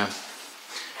 Yeah.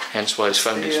 Hence why it's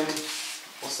found it.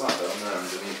 What's that down there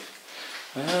underneath?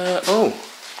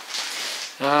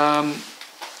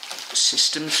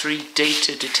 System 3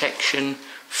 data detection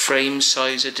frame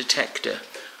sizer detector.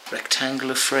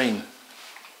 Rectangular frame.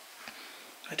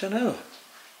 I don't know.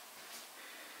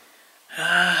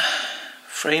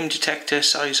 Frame detector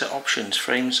sizer options.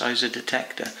 Frame sizer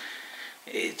detector.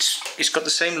 It's got the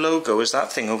same logo as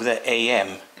that thing over there,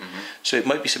 AM. So it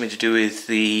might be something to do with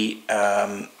the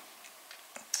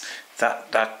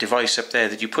that device up there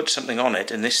that you put something on it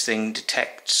and this thing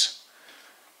detects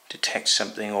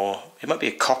something, or it might be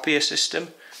a copier system,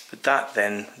 but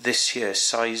this here,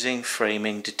 sizing,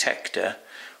 framing, detector,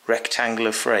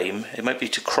 rectangular frame, it might be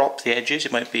to crop the edges,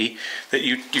 it might be that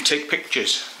you take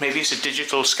pictures, maybe it's a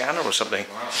digital scanner or something.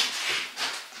 Wow.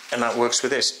 And that works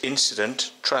with this,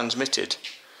 incident transmitted.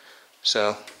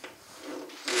 So,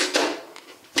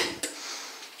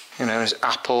 you know, there's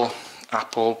Apple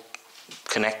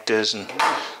connectors and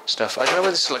stuff. I don't know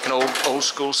whether this is like an old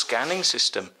school scanning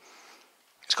system.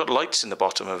 It's got lights in the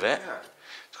bottom of it. Yeah.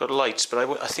 It's got lights, but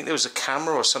I think there was a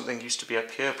camera or something used to be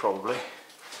up here probably.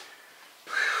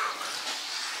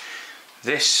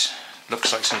 This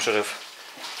looks like some sort of...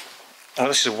 Oh,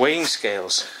 this is weighing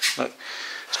scales. Look,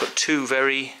 it's got two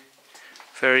very,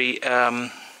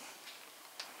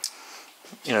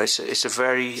 you know, it's a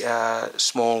very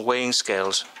small weighing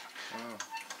scales. Wow.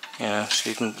 You know, so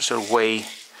you can sort of weigh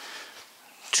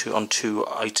on two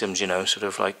items, you know, sort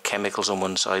of like chemicals on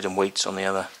one side and weights on the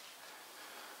other.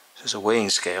 So there's a weighing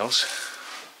scales.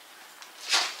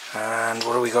 And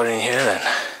what have we got in here then?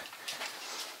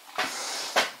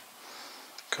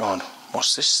 God,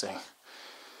 what's this thing?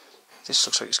 This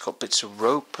looks like it's got bits of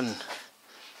rope, and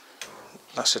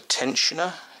that's a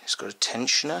tensioner. It's got a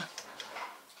tensioner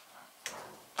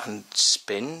and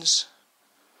spins.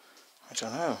 I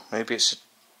don't know, maybe it's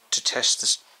to test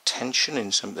the tension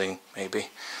in something, maybe.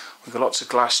 We've got lots of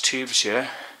glass tubes here.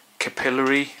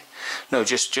 Capillary, no,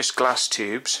 just glass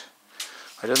tubes.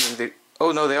 I don't think they,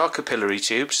 oh no, they are capillary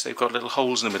tubes. They've got little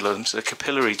holes in the middle of them, so they're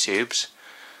capillary tubes.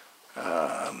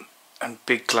 And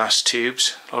big glass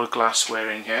tubes, a lot of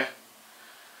glassware in here.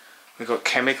 We've got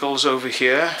chemicals over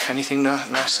here. Anything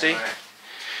nasty?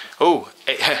 Oh,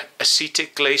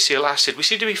 acetic glacial acid. We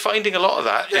seem to be finding a lot of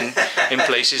that in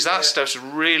places. That stuff's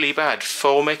really bad.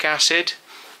 Formic acid,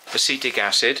 acetic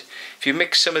acid. If you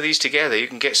mix some of these together, you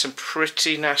can get some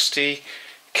pretty nasty,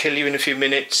 kill you in a few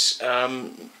minutes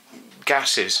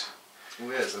gases.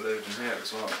 Oh yeah, there's a load in here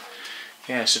as well.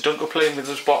 Yeah, so don't go playing with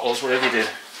those bottles, whatever you do.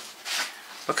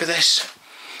 Look at this.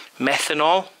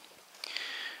 Methanol,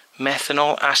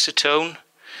 acetone.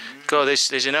 God,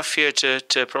 there's enough here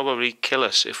to probably kill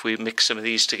us if we mix some of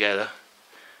these together.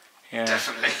 Yeah.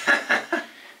 Definitely.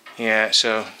 Yeah,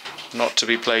 so not to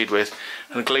be played with.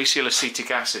 And glacial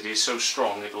acetic acid is so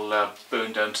strong it'll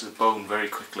burn down to the bone very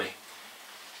quickly.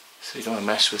 So you don't want to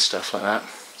mess with stuff like that.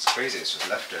 It's crazy, it's just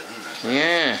left there, isn't it?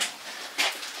 Yeah.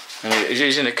 And it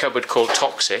is in a cupboard called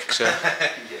toxic, so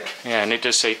yeah, and it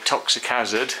does say toxic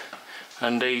hazard,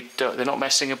 and they're not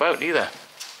messing about either.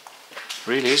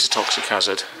 Really is a toxic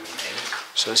hazard.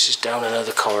 So this is down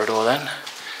another corridor then.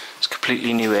 It's a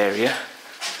completely new area.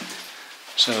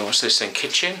 So what's this thing?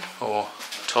 Kitchen or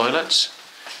toilets?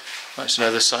 That's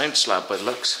another science lab by the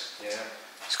looks. Yeah.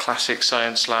 It's classic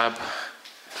science lab.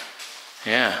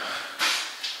 Yeah.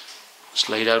 It's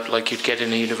laid out like you'd get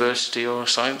in a university or a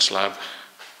science lab.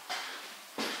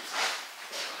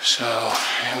 So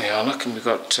here we are, look, and we've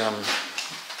got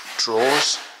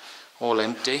drawers, all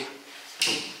empty.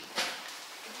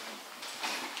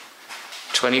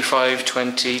 25,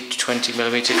 20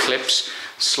 millimeter clips,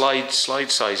 slide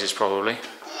sizes probably.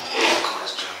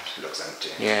 It looks empty.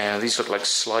 Yeah, these look like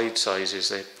slide sizes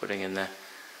they're putting in there.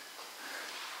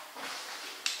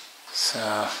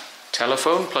 So,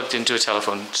 telephone plugged into a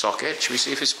telephone socket. Should we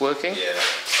see if it's working? Yeah.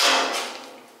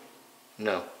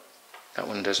 No, that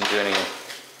one doesn't do anything.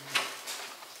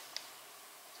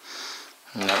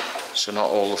 No, so not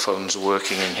all the phones are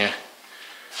working in here.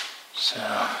 So,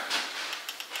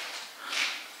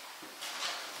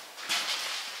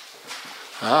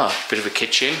 bit of a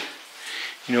kitchen.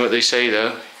 You know what they say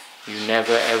though? You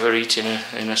never ever eat in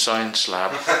a science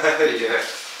lab. Yeah.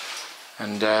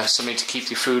 And something to keep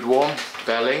your food warm,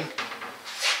 belling.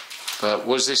 But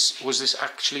was this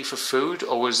actually for food,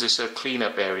 or was this a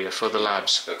clean-up area for the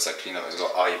labs? Looks like clean up. There's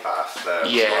got eye bath there.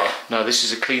 Yeah, no, this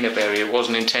is a clean-up area. It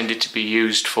wasn't intended to be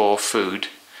used for food,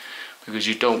 because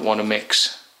you don't want to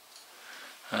mix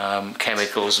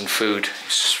chemicals and food.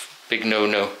 It's a big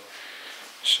no-no.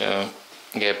 So,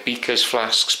 yeah, beakers,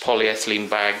 flasks, polyethylene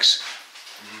bags.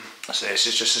 So this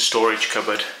is just a storage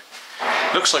cupboard.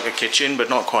 Looks like a kitchen, but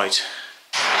not quite.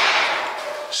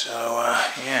 So,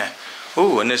 yeah.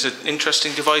 Oh, and there's an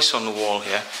interesting device on the wall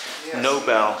here. Yes.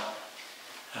 Nobel.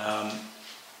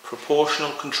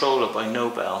 Proportional controller by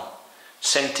Nobel.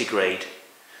 Centigrade.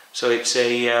 So it's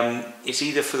it's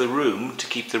either for the room, to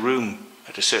keep the room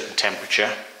at a certain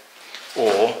temperature,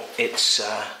 or it's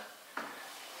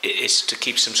to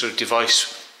keep some sort of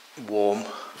device warm.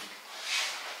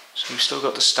 So we've still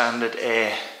got the standard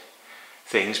air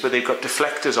things, but they've got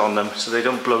deflectors on them so they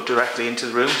don't blow directly into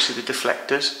the room. See the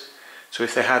deflectors? So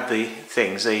if they had the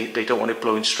things, they don't want it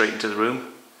blowing straight into the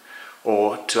room,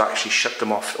 or to actually shut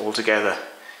them off altogether.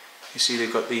 You see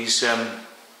they've got these things,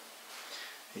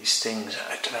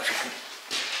 I don't know if you can,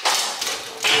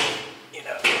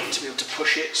 to be able to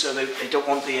push it, so they don't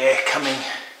want the air coming.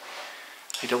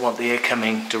 They don't want the air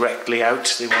coming directly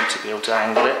out. They want to be able to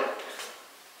angle it.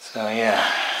 So yeah,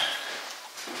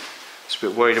 it's a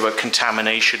bit worried about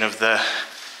contamination of the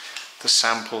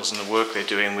samples and the work they're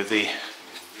doing with the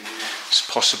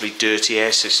possibly dirty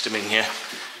air system in here.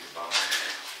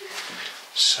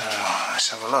 So let's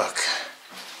have a look.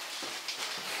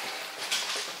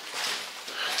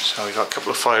 So we've got a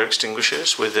couple of fire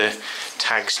extinguishers with the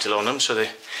tags still on them, so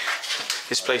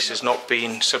this place has not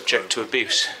been subject to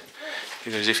abuse,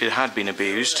 because if it had been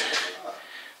abused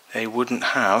they wouldn't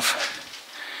have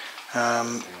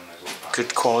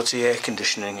good quality air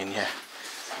conditioning in here.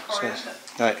 So,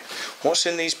 right, what's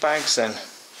in these bags then?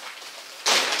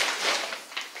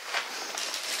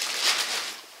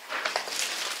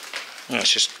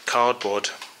 It's just cardboard,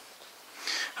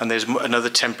 and there's another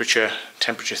temperature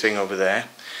thing over there.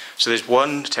 So there's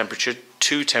 1 temperature,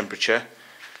 2 temperature.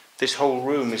 This whole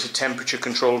room is a temperature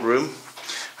controlled room,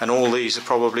 and all these are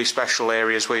probably special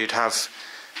areas where you'd have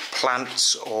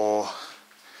plants or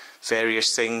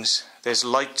various things. There's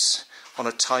lights on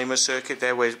a timer circuit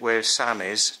there where Sam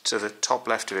is, to the top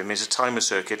left of him is a timer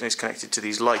circuit, and it's connected to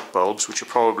these light bulbs which are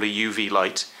probably UV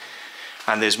light,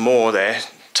 and there's more there,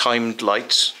 timed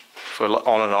lights for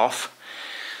on and off.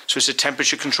 So it's a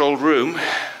temperature controlled room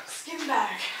Skin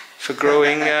bag.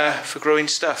 for growing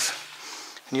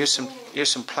stuff. And here's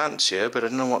some plants here, but I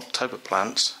don't know what type of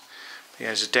plants. But yeah,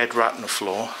 there's a dead rat on the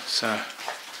floor, so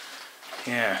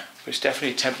yeah, but it's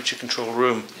definitely a temperature controlled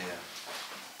room. Yeah.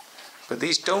 But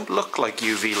these don't look like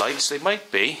UV lights. They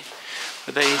might be,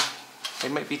 but they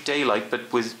might be daylight,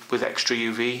 but with extra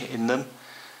UV in them.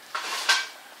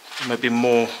 It might be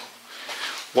more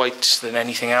white than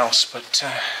anything else. But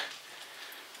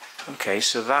okay,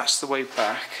 so that's the way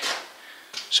back.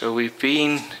 So we've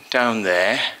been down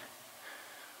there.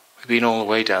 We've been all the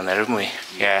way down there, haven't we?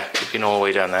 Yeah, we've been all the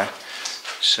way down there.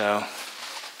 So,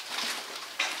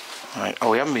 right.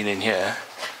 Oh, we haven't been in here.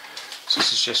 So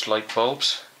this is just light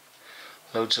bulbs.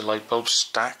 Loads of light bulbs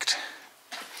stacked.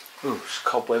 Ooh, there's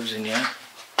cobwebs in here.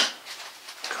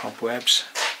 Cobwebs.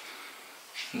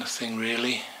 Nothing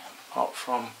really, apart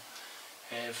from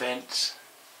air vents.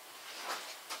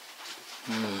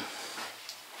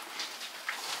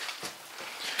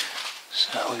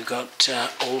 So we've got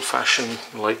old-fashioned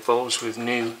light bulbs with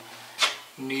new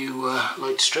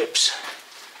light strips.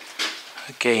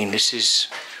 Again, this is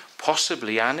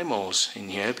possibly animals in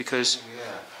here, because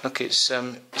look, it's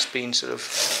been sort of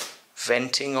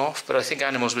venting off, but I think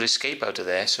animals would escape out of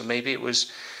there, so maybe it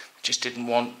was just didn't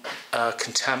want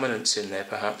contaminants in there,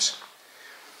 perhaps.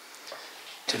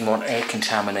 Didn't want air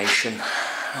contamination.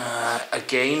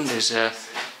 Again, there's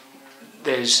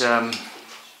a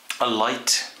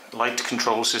light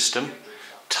control system,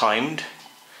 timed,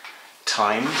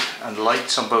 and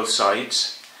lights on both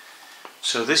sides.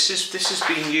 So this is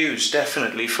being used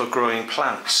definitely for growing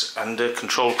plants under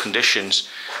controlled conditions,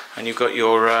 and you've got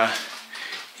your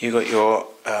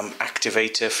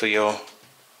activator for your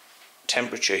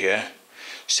temperature here.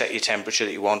 Set your temperature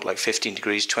that you want, like 15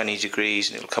 degrees, 20 degrees,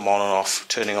 and it'll come on and off,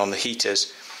 turning on the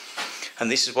heaters. And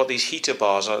this is what these heater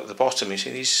bars are at the bottom. You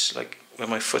see these, like where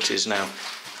my foot is now.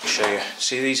 I'll show you.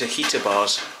 See, these are heater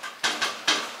bars.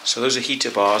 So those are heater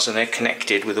bars, and they're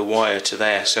connected with a wire to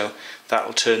there. So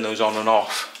that'll turn those on and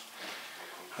off.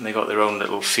 And they've got their own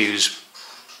little fuse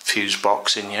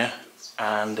box in here,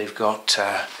 and they've got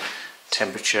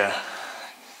temperature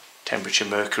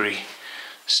mercury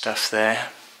stuff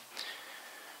there.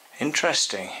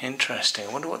 Interesting. I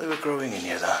wonder what they were growing in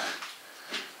here though.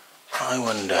 I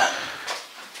wonder.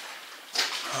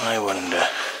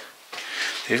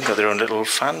 They've even got their own little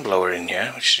fan blower in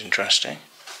here, which is interesting.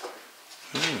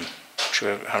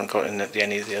 Sure I haven't got in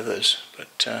any of the others,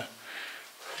 but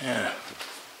yeah.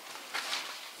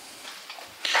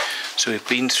 So we've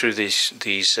been through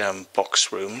these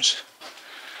box rooms.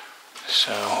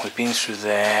 So we've been through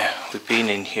there, we've been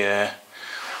in here,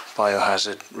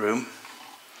 biohazard room.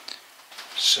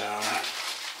 So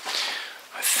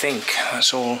I think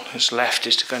that's all that's left,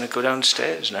 is to kind of go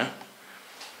downstairs now.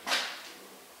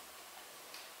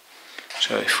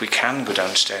 So if we can go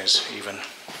downstairs even.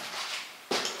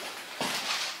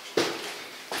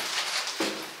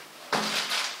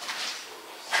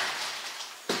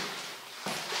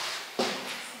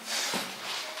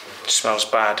 It smells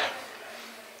bad.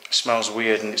 It smells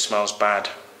weird and it smells bad.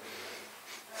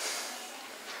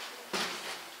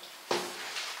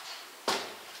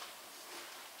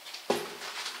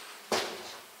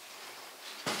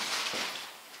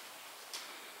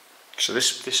 So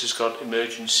this has got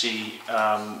emergency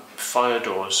fire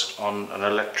doors on an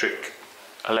electric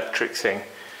thing.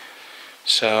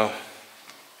 So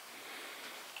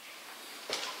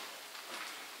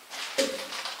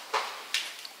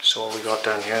what we got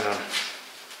down here then.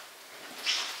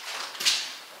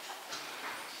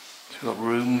 So we've got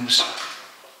rooms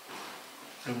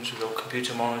with all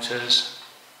computer monitors.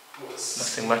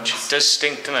 Nothing much. It does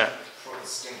stink, doesn't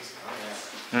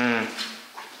it?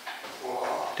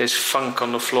 There's funk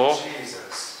on the floor.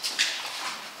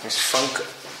 There's funk.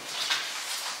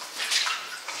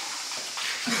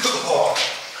 Oh,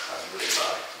 that's really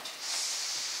bad.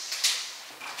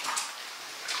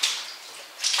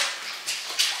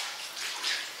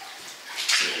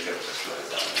 So you get a bit low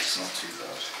down, it's not too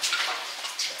bad.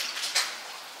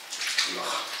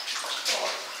 Ugh.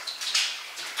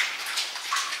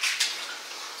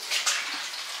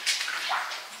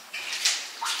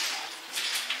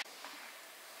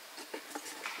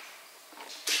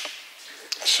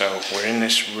 So we're in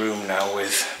this room now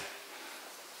with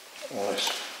all this.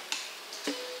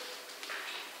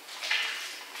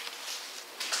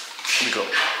 We've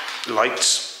got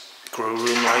lights, grow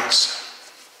room lights.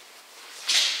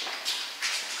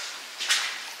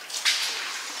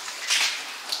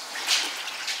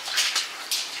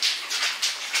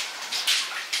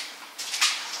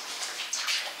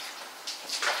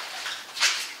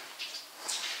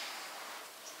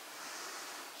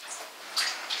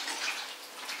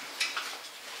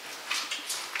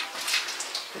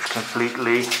 It's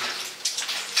completely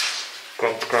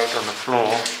gonked out on the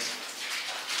floor.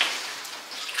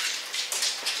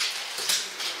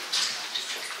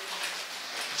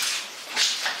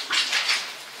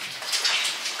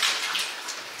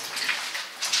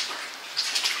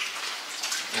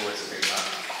 Always a big man.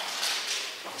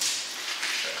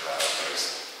 Check that out first.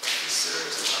 He's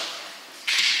serious as that.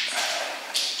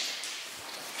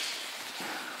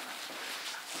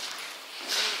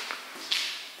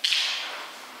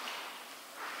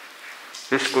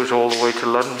 This goes all the way to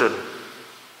London.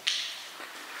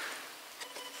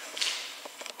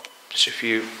 So if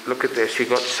you look at this, you've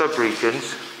got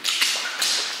sub-regions.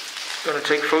 I'm going to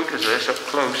take photos of this up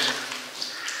close.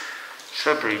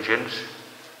 Sub-regions.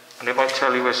 And it might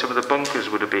tell you where some of the bunkers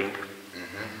would have been.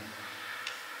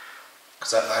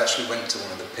 Because I actually went to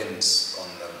one of the pins on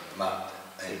the map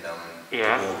in the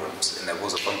war rooms, and there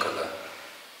was a bunker there.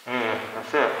 Yeah,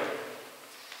 that's it.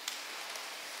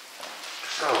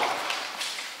 So.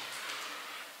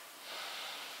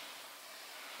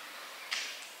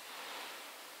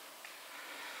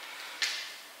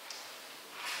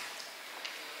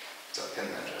 Is that pin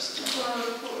address as well?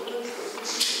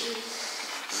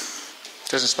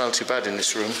 Doesn't smell too bad in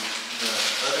this room.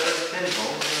 There's a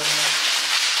pinhole.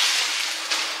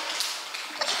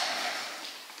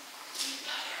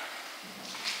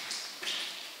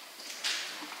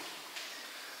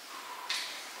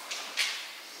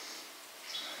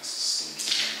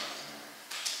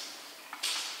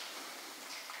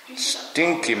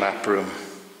 Stinky map room.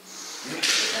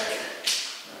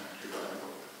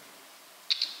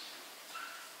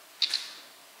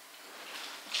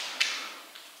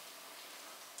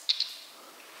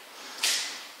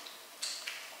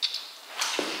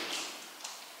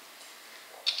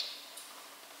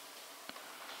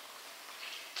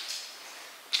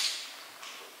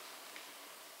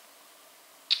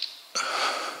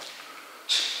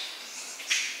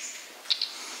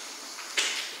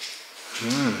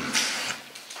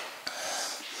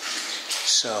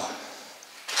 So,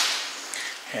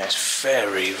 yeah, it's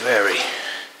very, very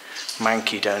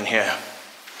manky down here.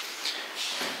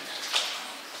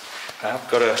 I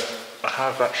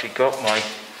have actually got my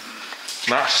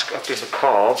mask up in the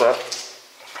car, but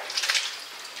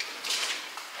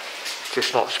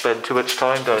just not spend too much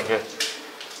time down here.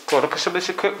 God, look at some of this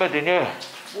equipment in here.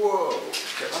 Whoa,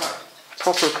 get that.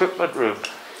 Proper equipment room.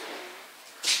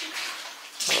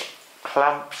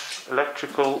 Clamps,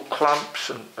 electrical clamps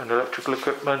and electrical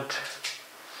equipment.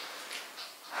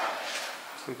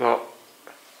 We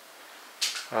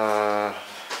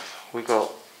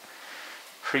got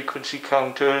frequency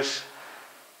counters,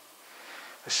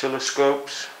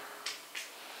 oscilloscopes,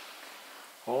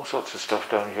 all sorts of stuff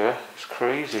down here. It's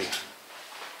crazy.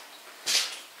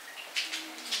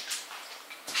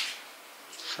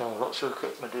 So lots of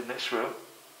equipment in this room.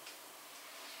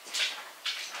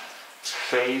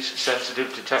 Phase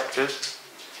sensitive detectors.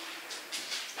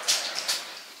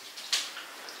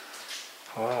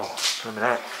 Wow, look at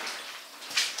that.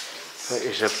 That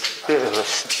is a bit of a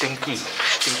stinky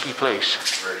place.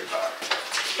 Really bad.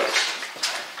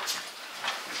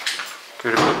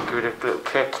 Give it a little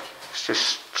kick. It's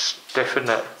just stiff in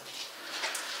that.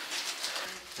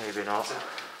 Maybe not.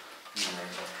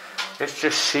 It's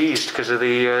just seized because of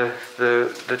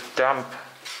the damp.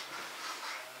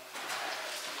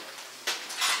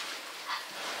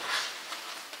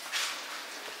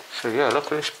 So yeah,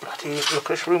 look at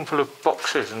this room full of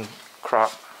boxes and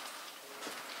crap.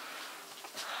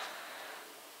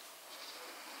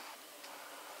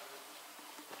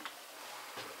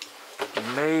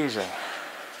 Amazing.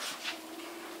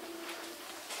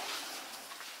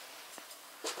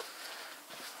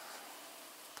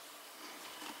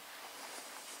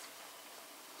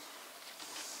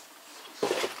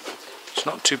 It's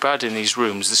not too bad in these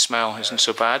rooms, the smell isn't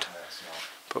so bad,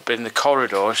 but in the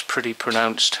corridor it's pretty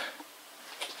pronounced.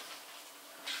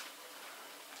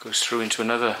 Goes through into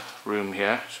another room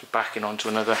here, so backing onto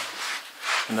another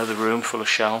room full of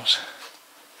shelves.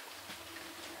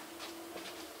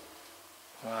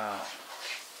 Wow.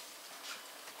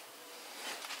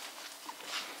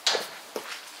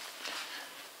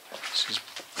 This is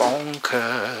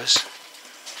bonkers.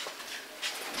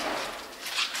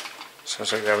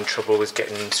 Sounds like they're having trouble with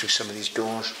getting in through some of these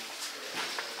doors.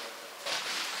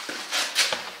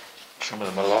 Some of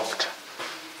them are locked.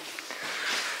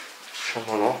 Some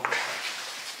are locked.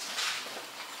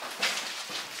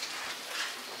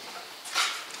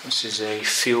 This is a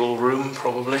fuel room,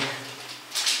 probably.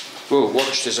 Whoa,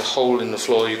 watch, there's a hole in the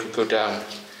floor you could go down.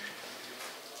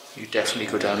 You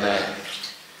definitely go down there.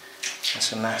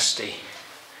 That's a nasty.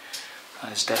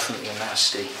 That is definitely a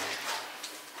nasty.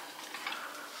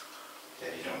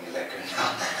 Yeah, you don't need that going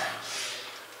down there.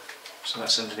 So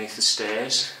that's underneath the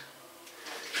stairs.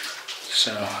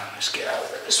 So let's get out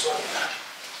of this one.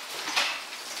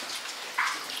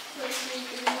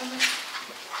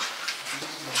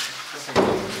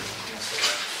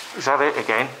 Is that it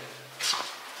again?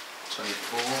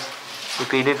 24.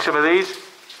 We've been in some of these?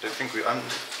 I don't think we don't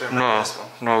No, this one.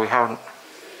 no, we haven't.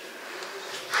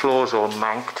 Floors all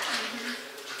manked.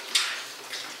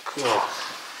 Cool.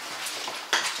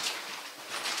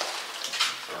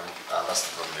 That's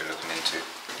the room you're looking into.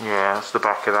 Yeah, that's the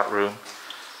back of that room.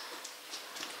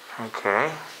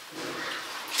 Okay.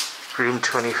 Room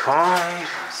 25.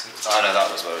 Oh no,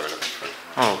 that was what we were looking for.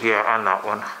 Oh yeah, and that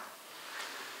one.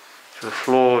 So the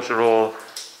floors are all...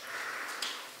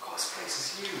 God, this place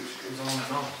is huge. It goes on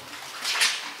and on.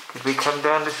 Did we come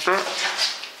down this bit?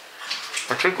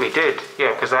 I think we did,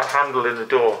 yeah, because that handle in the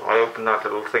door, I opened that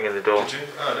little thing in the door. Did you?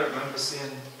 Oh, I don't remember seeing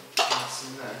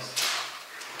this.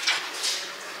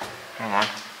 Hang on.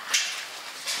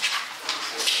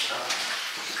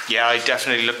 Yeah, I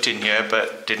definitely looked in here,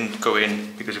 but didn't go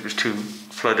in because it was too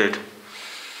flooded.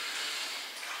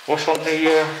 What's on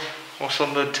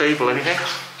the table? Anything?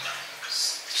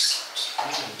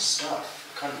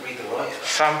 Stuff. I can't read the writing.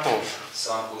 Samples.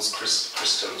 Samples,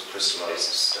 crystals, crystallized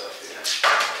stuff. Yeah.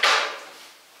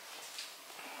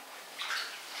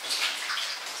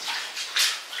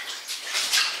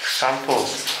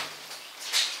 Samples.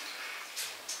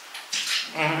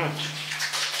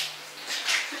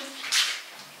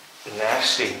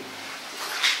 Nasty.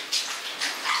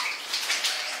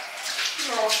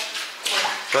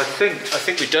 So I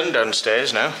think we're done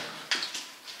downstairs now.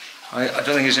 I don't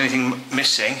think there's anything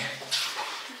missing.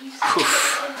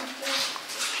 Oof.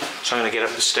 So I'm going to get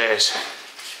up the stairs.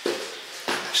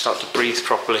 Start to breathe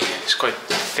properly. It's quite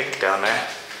thick down there.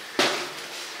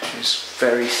 It's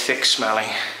very thick smelling.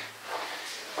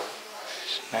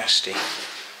 It's nasty.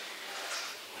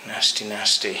 Nasty,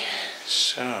 nasty.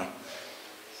 So.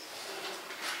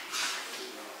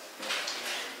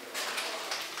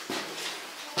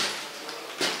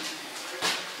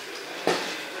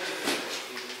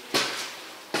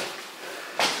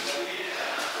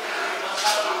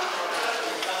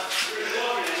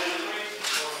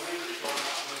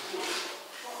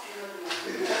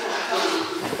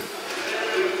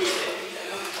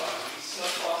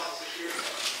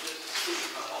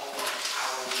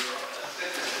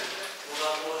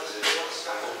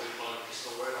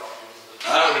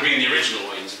 That would have been the original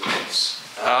way into the base.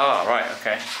 Ah, right,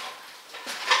 okay.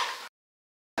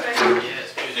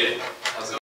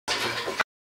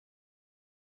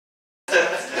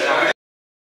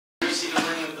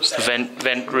 It's the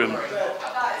vent room.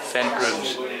 Vent rooms.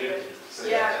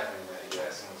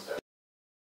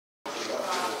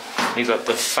 You've got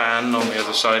the fan on the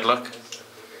other side, look.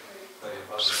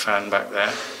 There's a fan back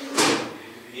there.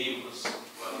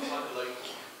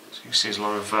 So you see there's a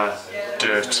lot of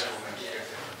dirt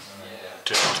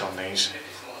on these.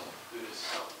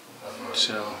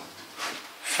 So,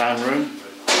 fan room.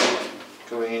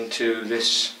 Going into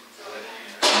this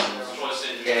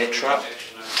air trap.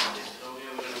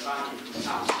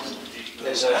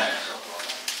 There's a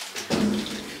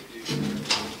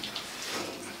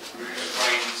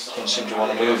Don't seem to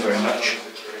want to move very much.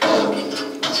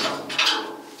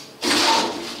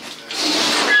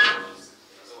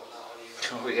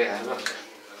 Oh yeah, look.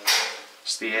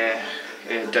 It's the air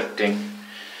ducting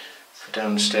for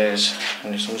downstairs,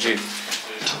 and as long as you...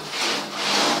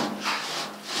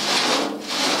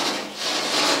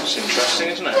 It's interesting,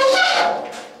 isn't it?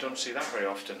 Don't see that very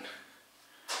often.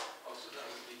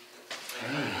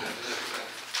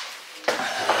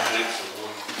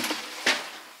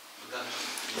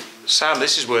 Sam,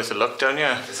 this is worth a look, don't you?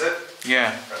 Is it?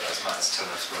 Yeah. That's nice. Tell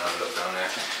us to have a look down there.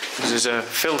 There's a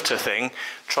filter thing.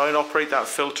 Try and operate that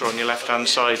filter on your left hand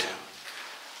side.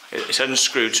 It's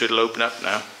unscrewed, so it'll open up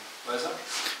now. Where's that?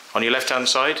 On your left hand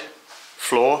side,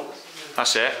 floor,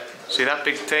 that's it. See that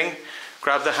big thing?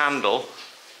 Grab the handle.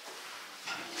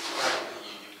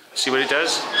 See what it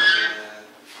does?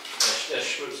 They're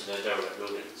Schwitz and they're derelict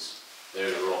buildings. They're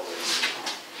in the rock.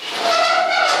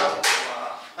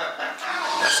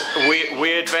 That's a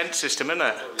weird vent system, isn't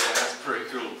it? Yeah, that's pretty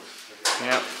cool.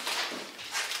 Yeah.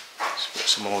 Let's put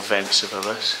some more vents above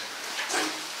us.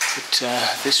 But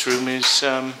this room is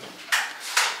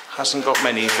hasn't got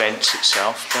many vents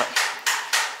itself, but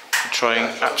they're trying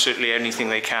absolutely anything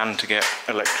they can to get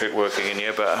electric working in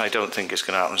here, but I don't think it's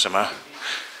going to happen somehow.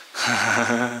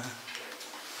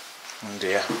 Oh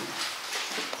dear.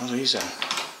 What are these then?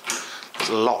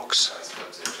 Little locks.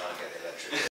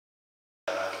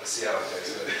 Let's see how it goes.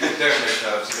 Don't know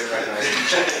curves, you don't recognise it.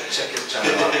 Check your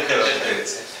channel out.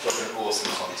 It's dropping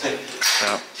awesome content.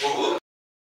 Yeah.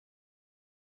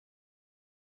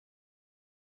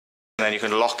 And then you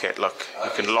can lock it, look.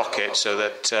 You can lock it so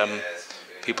that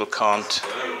people can't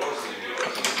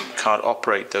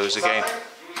operate those again.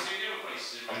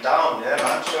 I'm down, yeah,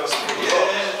 man. Show us.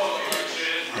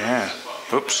 Yeah.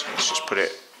 Oops, let's just put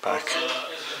it back.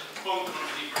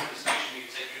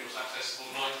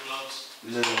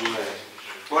 No way.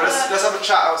 Well, let's have a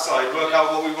chat outside, work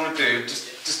out what we want to do.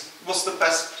 Just what's the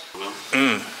best?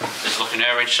 There's like an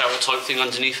air raid shower type thing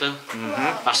underneath there.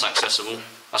 That's accessible.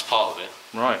 That's part of it.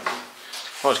 Right.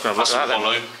 I was going to look That's at that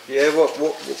hollow. then. Yeah, what?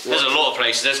 There's a lot of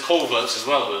places. There's culverts as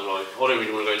well, but like, I don't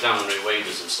really want to go down the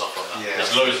waders and stuff like that. Yeah.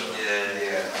 There's loads of them.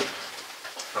 Yeah.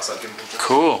 That's like gimbal.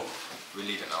 Cool. We're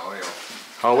leaving now, are we?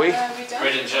 Are we? We done?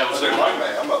 Reading Jail's I don't mind,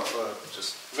 mate. I'm up for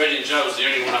just. Reading Jail's the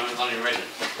only one I haven't done in Reading.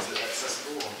 Is it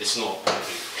accessible? It's not.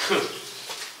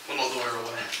 I'm not the way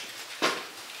away.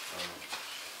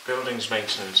 Buildings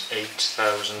maintenance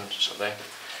 8,000 something.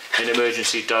 In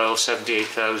emergency dial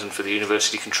 78,000 for the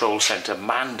University Control Centre,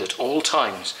 manned at all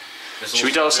times. Should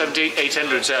we dial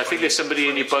 800 and say, I think there's somebody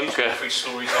in your bunker? 3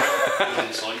 stories high.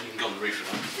 Inside, you can go on the roof of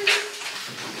that.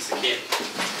 It's a kid.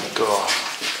 Go on.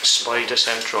 Spider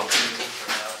Central.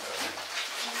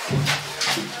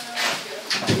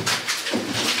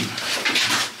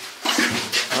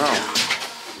 Oh.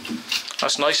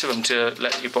 That's nice of them to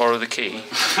let you borrow the key.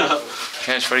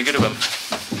 Yeah, it's very good of them.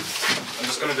 I'm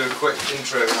just going to do a quick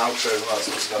intro and outro and all that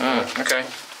sort of stuff. Okay.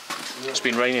 It's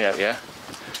been raining out, yeah?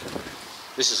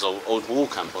 This is an old wall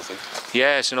camp, I think.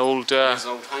 Yeah, it's an old... There's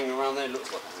old hanging around there,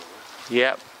 looks like that.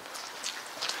 Yep.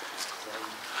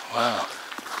 Wow.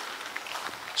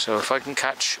 So if I can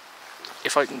catch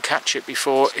it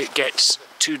before it gets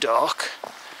too dark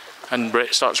and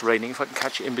it starts raining, if I can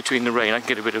catch it in between the rain, I can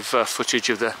get a bit of footage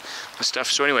of the stuff.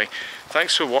 So anyway,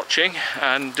 thanks for watching,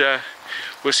 and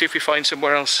we'll see if we find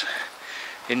somewhere else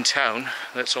in town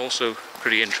that's also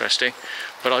pretty interesting.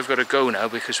 But I've got to go now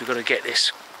because we've got to get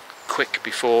this quick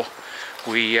before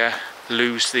we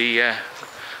lose the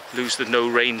no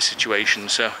rain situation.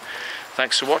 So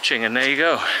thanks for watching, and there you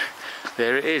go.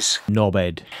 There it is.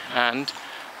 Knobhead. And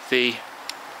the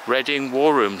Reading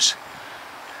War Rooms.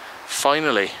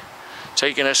 Finally.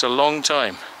 Taken us a long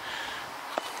time.